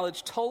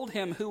foreknowledge told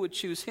him who would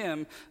choose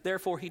him,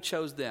 therefore he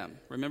chose them.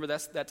 Remember,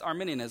 that's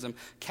Arminianism.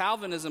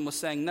 Calvinism was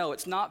saying, no,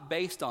 it's not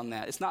based on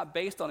that. It's not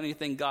based on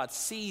anything God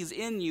sees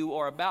in you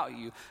or about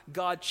you.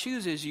 God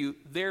chooses you,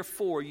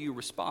 therefore you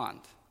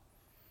respond.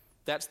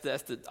 That's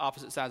the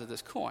opposite side of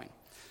this coin.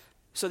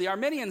 So the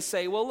Arminians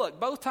say, well, look,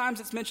 both times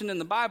it's mentioned in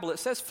the Bible, it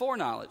says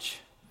foreknowledge.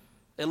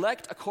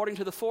 Elect according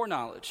to the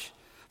foreknowledge.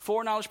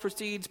 Foreknowledge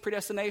precedes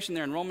predestination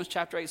there in Romans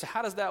chapter 8. So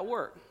how does that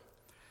work?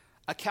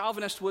 A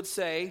Calvinist would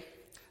say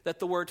that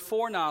the word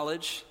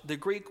foreknowledge, the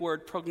Greek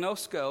word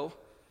prognosko,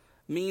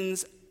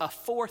 means a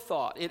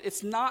forethought.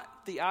 It's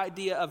not the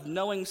idea of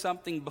knowing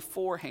something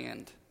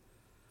beforehand.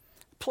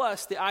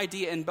 Plus, the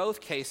idea in both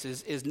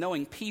cases is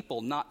knowing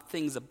people, not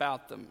things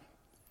about them.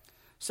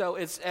 So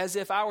it's as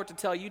if I were to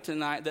tell you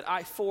tonight that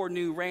I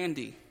foreknew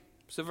Randy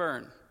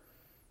Severn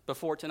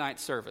before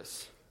tonight's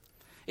service.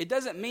 It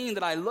doesn't mean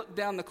that I looked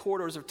down the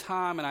corridors of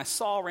time and I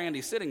saw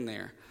Randy sitting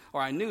there, or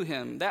I knew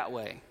him that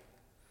way.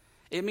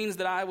 It means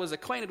that I was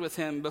acquainted with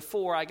him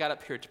before I got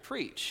up here to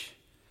preach.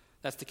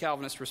 That's the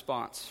Calvinist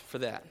response for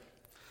that.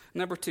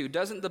 Number 2,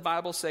 doesn't the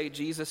Bible say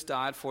Jesus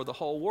died for the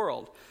whole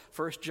world?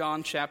 1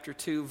 John chapter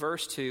 2,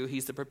 verse 2,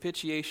 he's the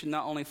propitiation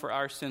not only for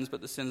our sins, but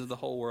the sins of the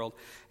whole world.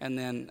 And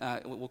then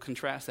we'll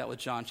contrast that with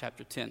John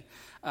chapter 10.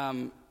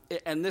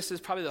 And this is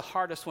probably the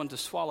hardest one to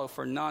swallow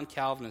for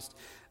non-Calvinists.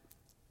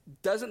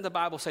 Doesn't the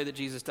Bible say that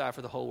Jesus died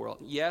for the whole world?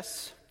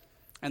 Yes,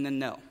 and then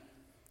no,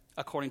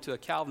 according to a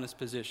Calvinist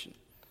position.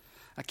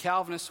 A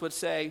Calvinist would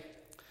say,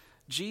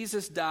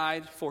 Jesus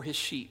died for his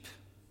sheep.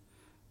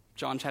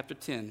 John chapter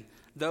 10.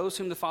 Those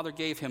whom the Father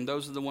gave him,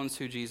 those are the ones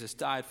who Jesus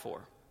died for.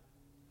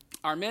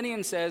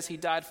 Arminian says he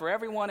died for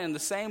everyone in the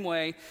same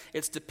way.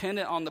 It's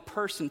dependent on the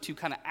person to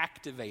kind of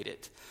activate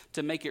it,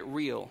 to make it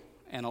real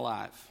and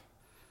alive.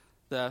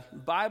 The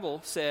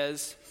Bible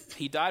says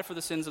he died for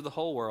the sins of the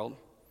whole world.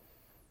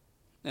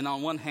 And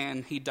on one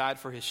hand, he died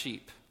for his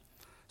sheep.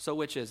 So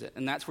which is it?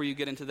 And that's where you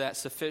get into that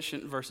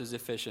sufficient versus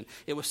efficient.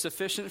 It was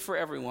sufficient for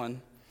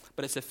everyone,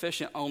 but it's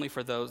sufficient only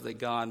for those that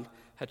God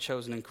had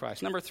chosen in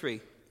Christ. Number 3,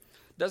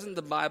 doesn't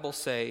the Bible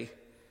say,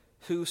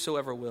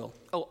 whosoever will?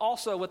 Oh,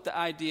 also with the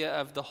idea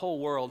of the whole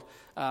world,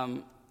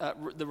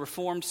 the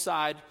Reformed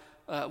side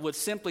would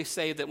simply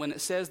say that when it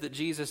says that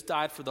Jesus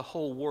died for the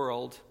whole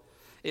world,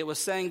 it was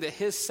saying that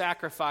his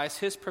sacrifice,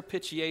 his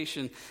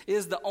propitiation,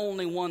 is the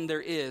only one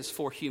there is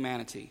for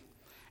humanity.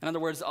 In other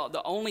words,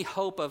 the only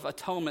hope of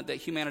atonement that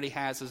humanity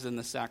has is in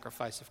the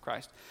sacrifice of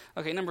Christ.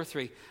 Okay, number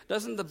 3,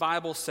 doesn't the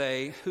Bible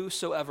say,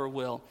 whosoever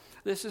will?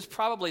 This is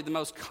probably the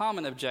most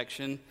common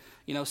objection.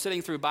 You know,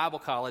 sitting through Bible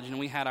college, and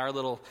we had our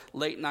little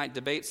late-night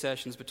debate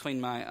sessions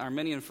between my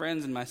Arminian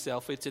friends and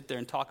myself. We'd sit there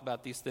and talk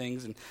about these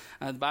things, and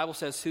the Bible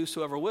says,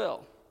 whosoever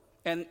will.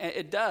 And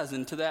it does,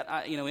 and to that,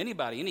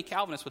 anybody, any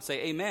Calvinist would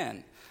say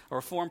amen, or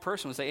a Reformed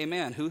person would say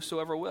amen,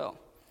 whosoever will.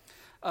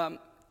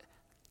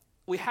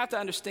 We have to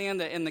understand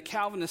that in the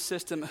Calvinist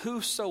system,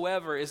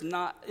 whosoever is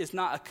not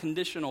a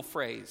conditional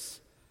phrase.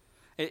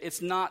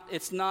 It's not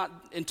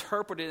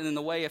interpreted in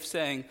the way of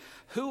saying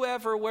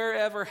whoever,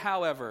 wherever,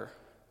 however.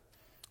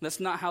 That's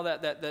not how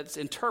that's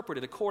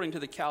interpreted according to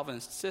the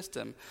Calvinist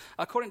system.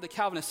 According to the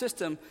Calvinist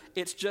system,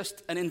 it's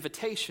just an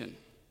invitation.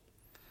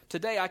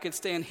 Today I could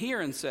stand here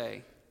and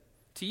say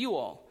to you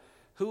all,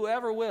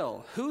 whosoever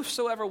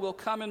will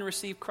come and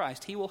receive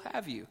Christ, he will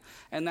have you.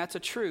 And that's a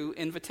true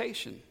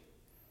invitation.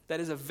 That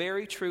is a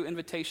very true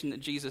invitation that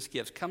Jesus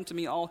gives. Come to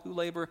me, all who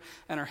labor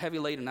and are heavy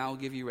laden, and I will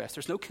give you rest.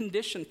 There's no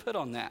condition put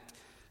on that.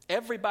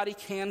 Everybody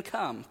can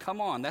come. Come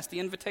on, that's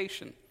the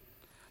invitation.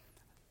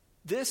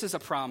 This is a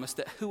promise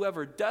that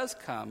whoever does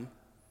come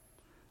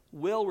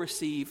will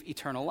receive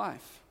eternal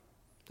life.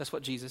 That's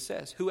what Jesus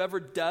says. Whoever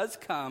does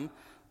come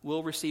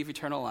will receive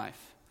eternal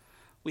life.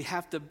 We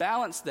have to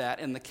balance that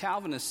in the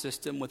Calvinist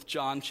system with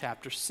John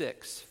chapter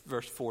 6,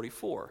 verse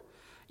 44.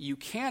 You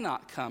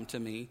cannot come to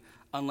me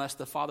unless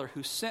the Father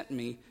who sent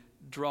me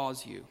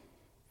draws you.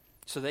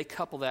 So they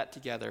couple that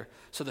together.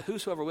 So the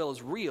whosoever will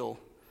is real.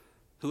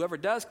 Whoever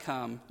does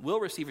come will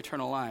receive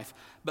eternal life,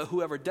 but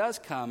whoever does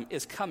come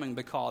is coming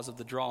because of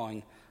the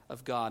drawing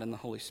of God and the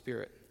Holy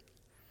Spirit.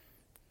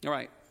 All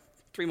right,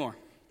 3 more.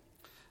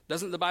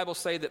 Doesn't the Bible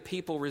say that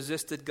people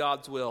resisted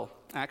God's will?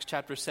 Acts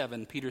chapter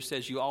 7, Peter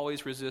says you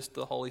always resist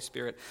the Holy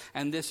Spirit,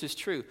 and this is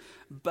true.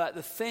 But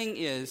the thing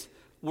is,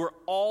 we're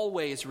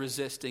always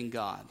resisting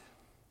God.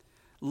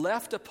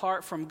 Left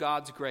apart from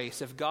God's grace,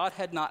 if God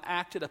had not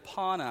acted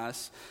upon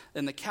us,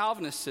 in the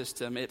Calvinist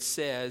system, it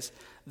says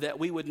that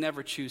we would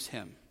never choose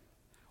him.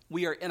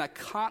 We are in a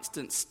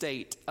constant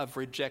state of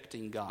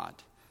rejecting God.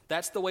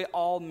 That's the way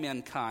all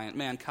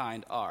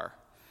mankind are.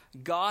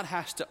 God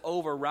has to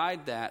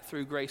override that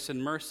through grace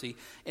and mercy,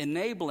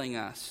 enabling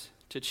us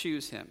to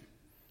choose him.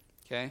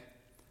 Okay?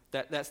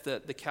 That's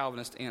the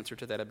Calvinist answer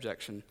to that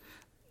objection.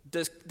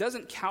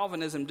 Doesn't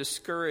Calvinism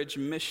discourage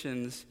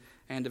missions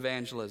and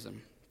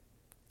evangelism?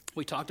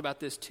 We talked about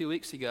this 2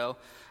 weeks ago,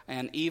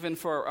 and even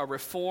for a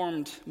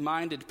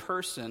Reformed-minded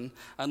person,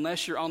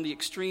 unless you're on the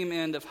extreme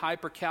end of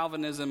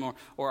hyper-Calvinism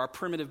or our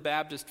primitive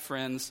Baptist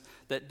friends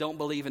that don't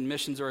believe in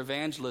missions or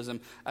evangelism,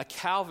 a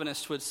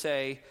Calvinist would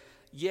say,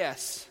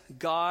 yes,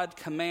 God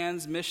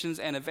commands missions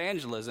and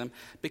evangelism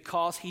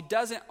because he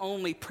doesn't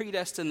only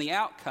predestine the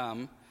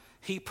outcome,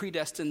 he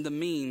predestined the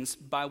means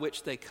by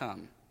which they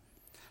come.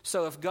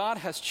 So if God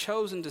has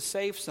chosen to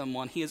save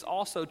someone, he has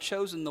also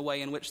chosen the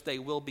way in which they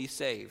will be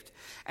saved.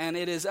 And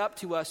it is up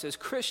to us as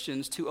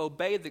Christians to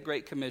obey the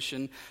Great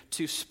Commission,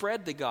 to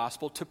spread the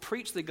gospel, to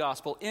preach the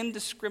gospel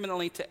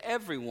indiscriminately to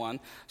everyone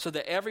so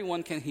that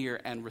everyone can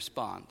hear and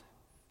respond.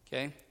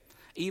 Okay?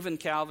 Even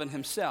Calvin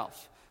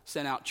himself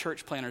sent out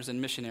church planters and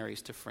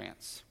missionaries to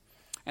France.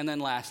 And then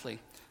lastly,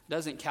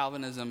 doesn't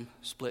Calvinism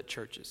split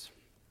churches?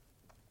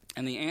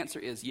 And the answer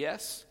is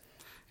yes,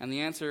 and the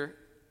answer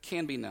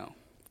can be no.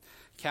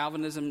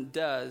 Calvinism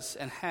does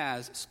and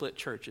has split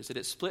churches. It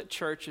has split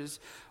churches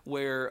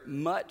where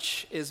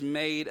much is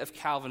made of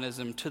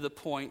Calvinism to the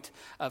point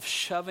of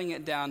shoving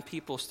it down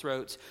people's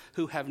throats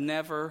who have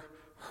never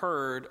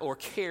heard or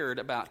cared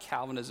about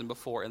Calvinism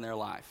before in their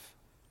life.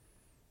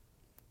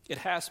 It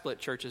has split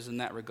churches in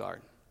that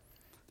regard.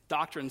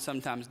 Doctrine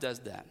sometimes does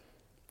that.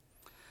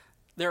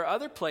 There are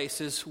other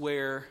places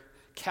where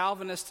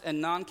Calvinists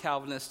and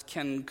non-Calvinists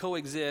can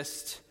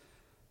coexist,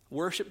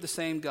 worship the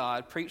same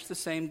God, preach the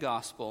same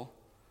gospel,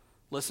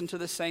 listen to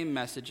the same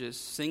messages,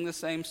 sing the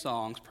same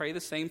songs, pray the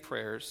same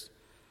prayers,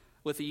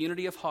 with a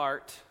unity of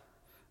heart,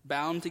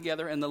 bound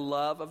together in the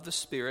love of the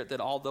Spirit, that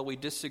although we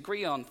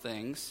disagree on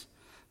things,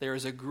 there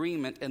is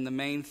agreement in the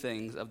main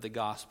things of the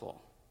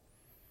gospel.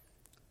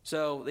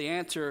 So the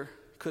answer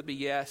could be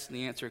yes, and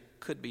the answer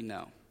could be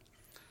no.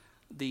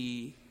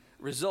 The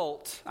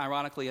result,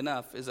 ironically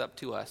enough, is up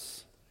to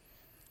us.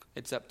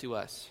 It's up to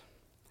us.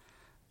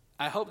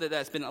 I hope that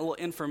that's been a little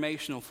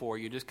informational for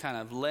you, just kind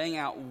of laying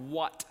out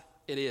what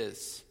it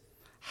is,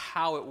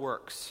 how it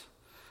works.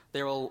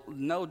 There will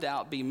no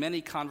doubt be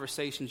many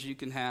conversations you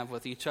can have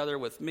with each other,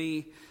 with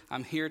me.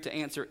 I'm here to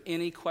answer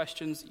any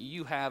questions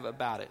you have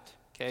about it,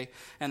 okay?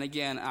 And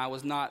again, I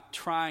was not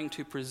trying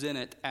to present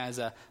it as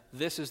a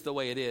this is the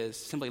way it is,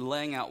 simply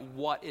laying out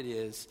what it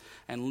is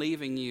and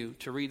leaving you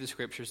to read the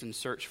scriptures and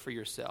search for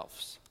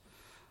yourselves.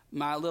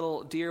 My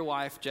little dear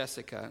wife,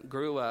 Jessica,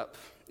 grew up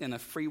in a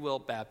Free Will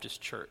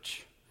Baptist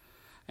church.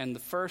 And the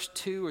first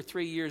 2 or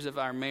 3 years of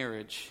our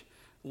marriage,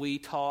 we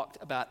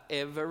talked about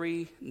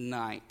every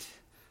night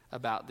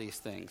about these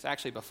things.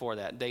 Actually, before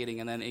that,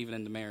 dating and then even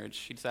into marriage.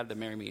 She decided to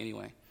marry me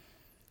anyway.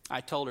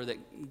 I told her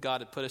that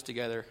God had put us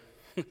together.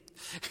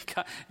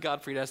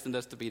 God predestined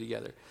us to be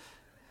together.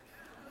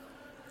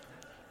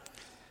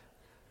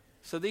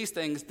 So these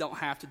things don't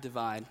have to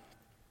divide.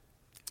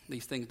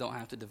 These things don't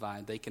have to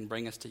divide. They can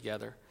bring us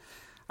together.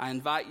 I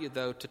invite you,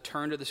 though, to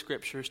turn to the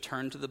Scriptures,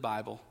 turn to the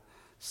Bible,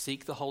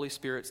 seek the Holy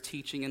Spirit's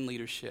teaching and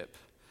leadership,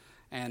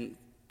 and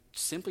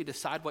simply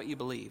decide what you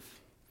believe.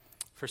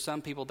 For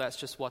some people, that's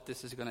just what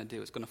this is going to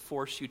do. It's going to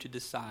force you to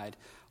decide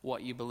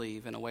what you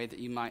believe in a way that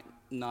you might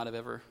not have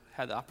ever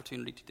had the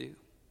opportunity to do.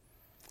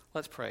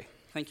 Let's pray.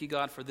 Thank you,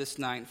 God, for this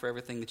night and for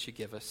everything that you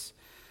give us.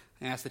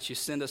 I ask that you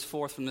send us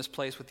forth from this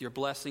place with your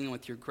blessing and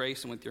with your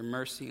grace and with your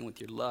mercy and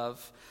with your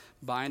love.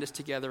 Bind us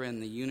together in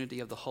the unity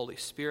of the Holy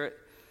Spirit.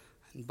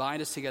 And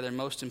bind us together,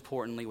 most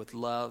importantly, with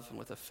love and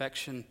with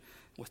affection,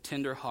 with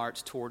tender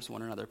hearts towards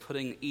one another,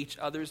 putting each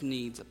other's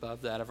needs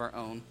above that of our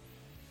own.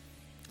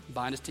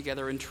 Bind us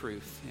together in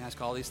truth. I ask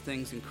all these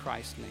things in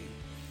Christ's name.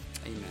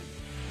 Amen.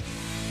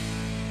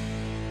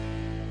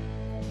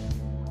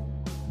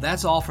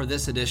 That's all for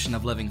this edition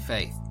of Living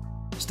Faith.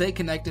 Stay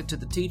connected to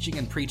the teaching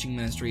and preaching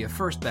ministry of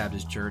First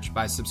Baptist Church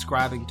by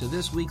subscribing to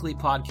this weekly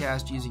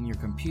podcast using your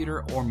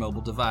computer or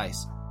mobile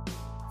device.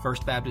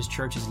 First Baptist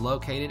Church is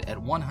located at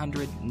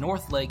 100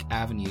 North Lake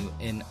Avenue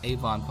in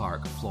Avon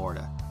Park,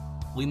 Florida.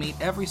 We meet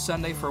every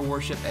Sunday for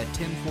worship at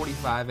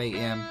 10:45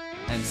 a.m.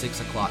 and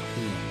 6 o'clock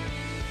p.m.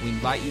 We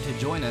invite you to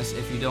join us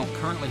if you don't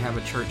currently have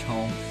a church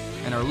home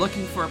and are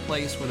looking for a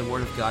place where the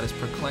Word of God is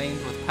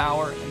proclaimed with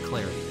power and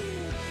clarity.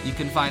 You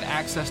can find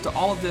access to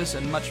all of this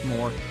and much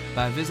more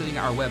by visiting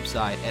our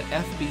website at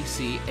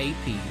fbcap.net.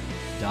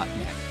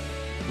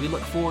 We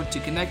look forward to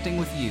connecting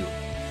with you.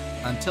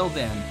 Until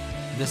then,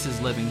 this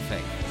is Living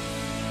Faith.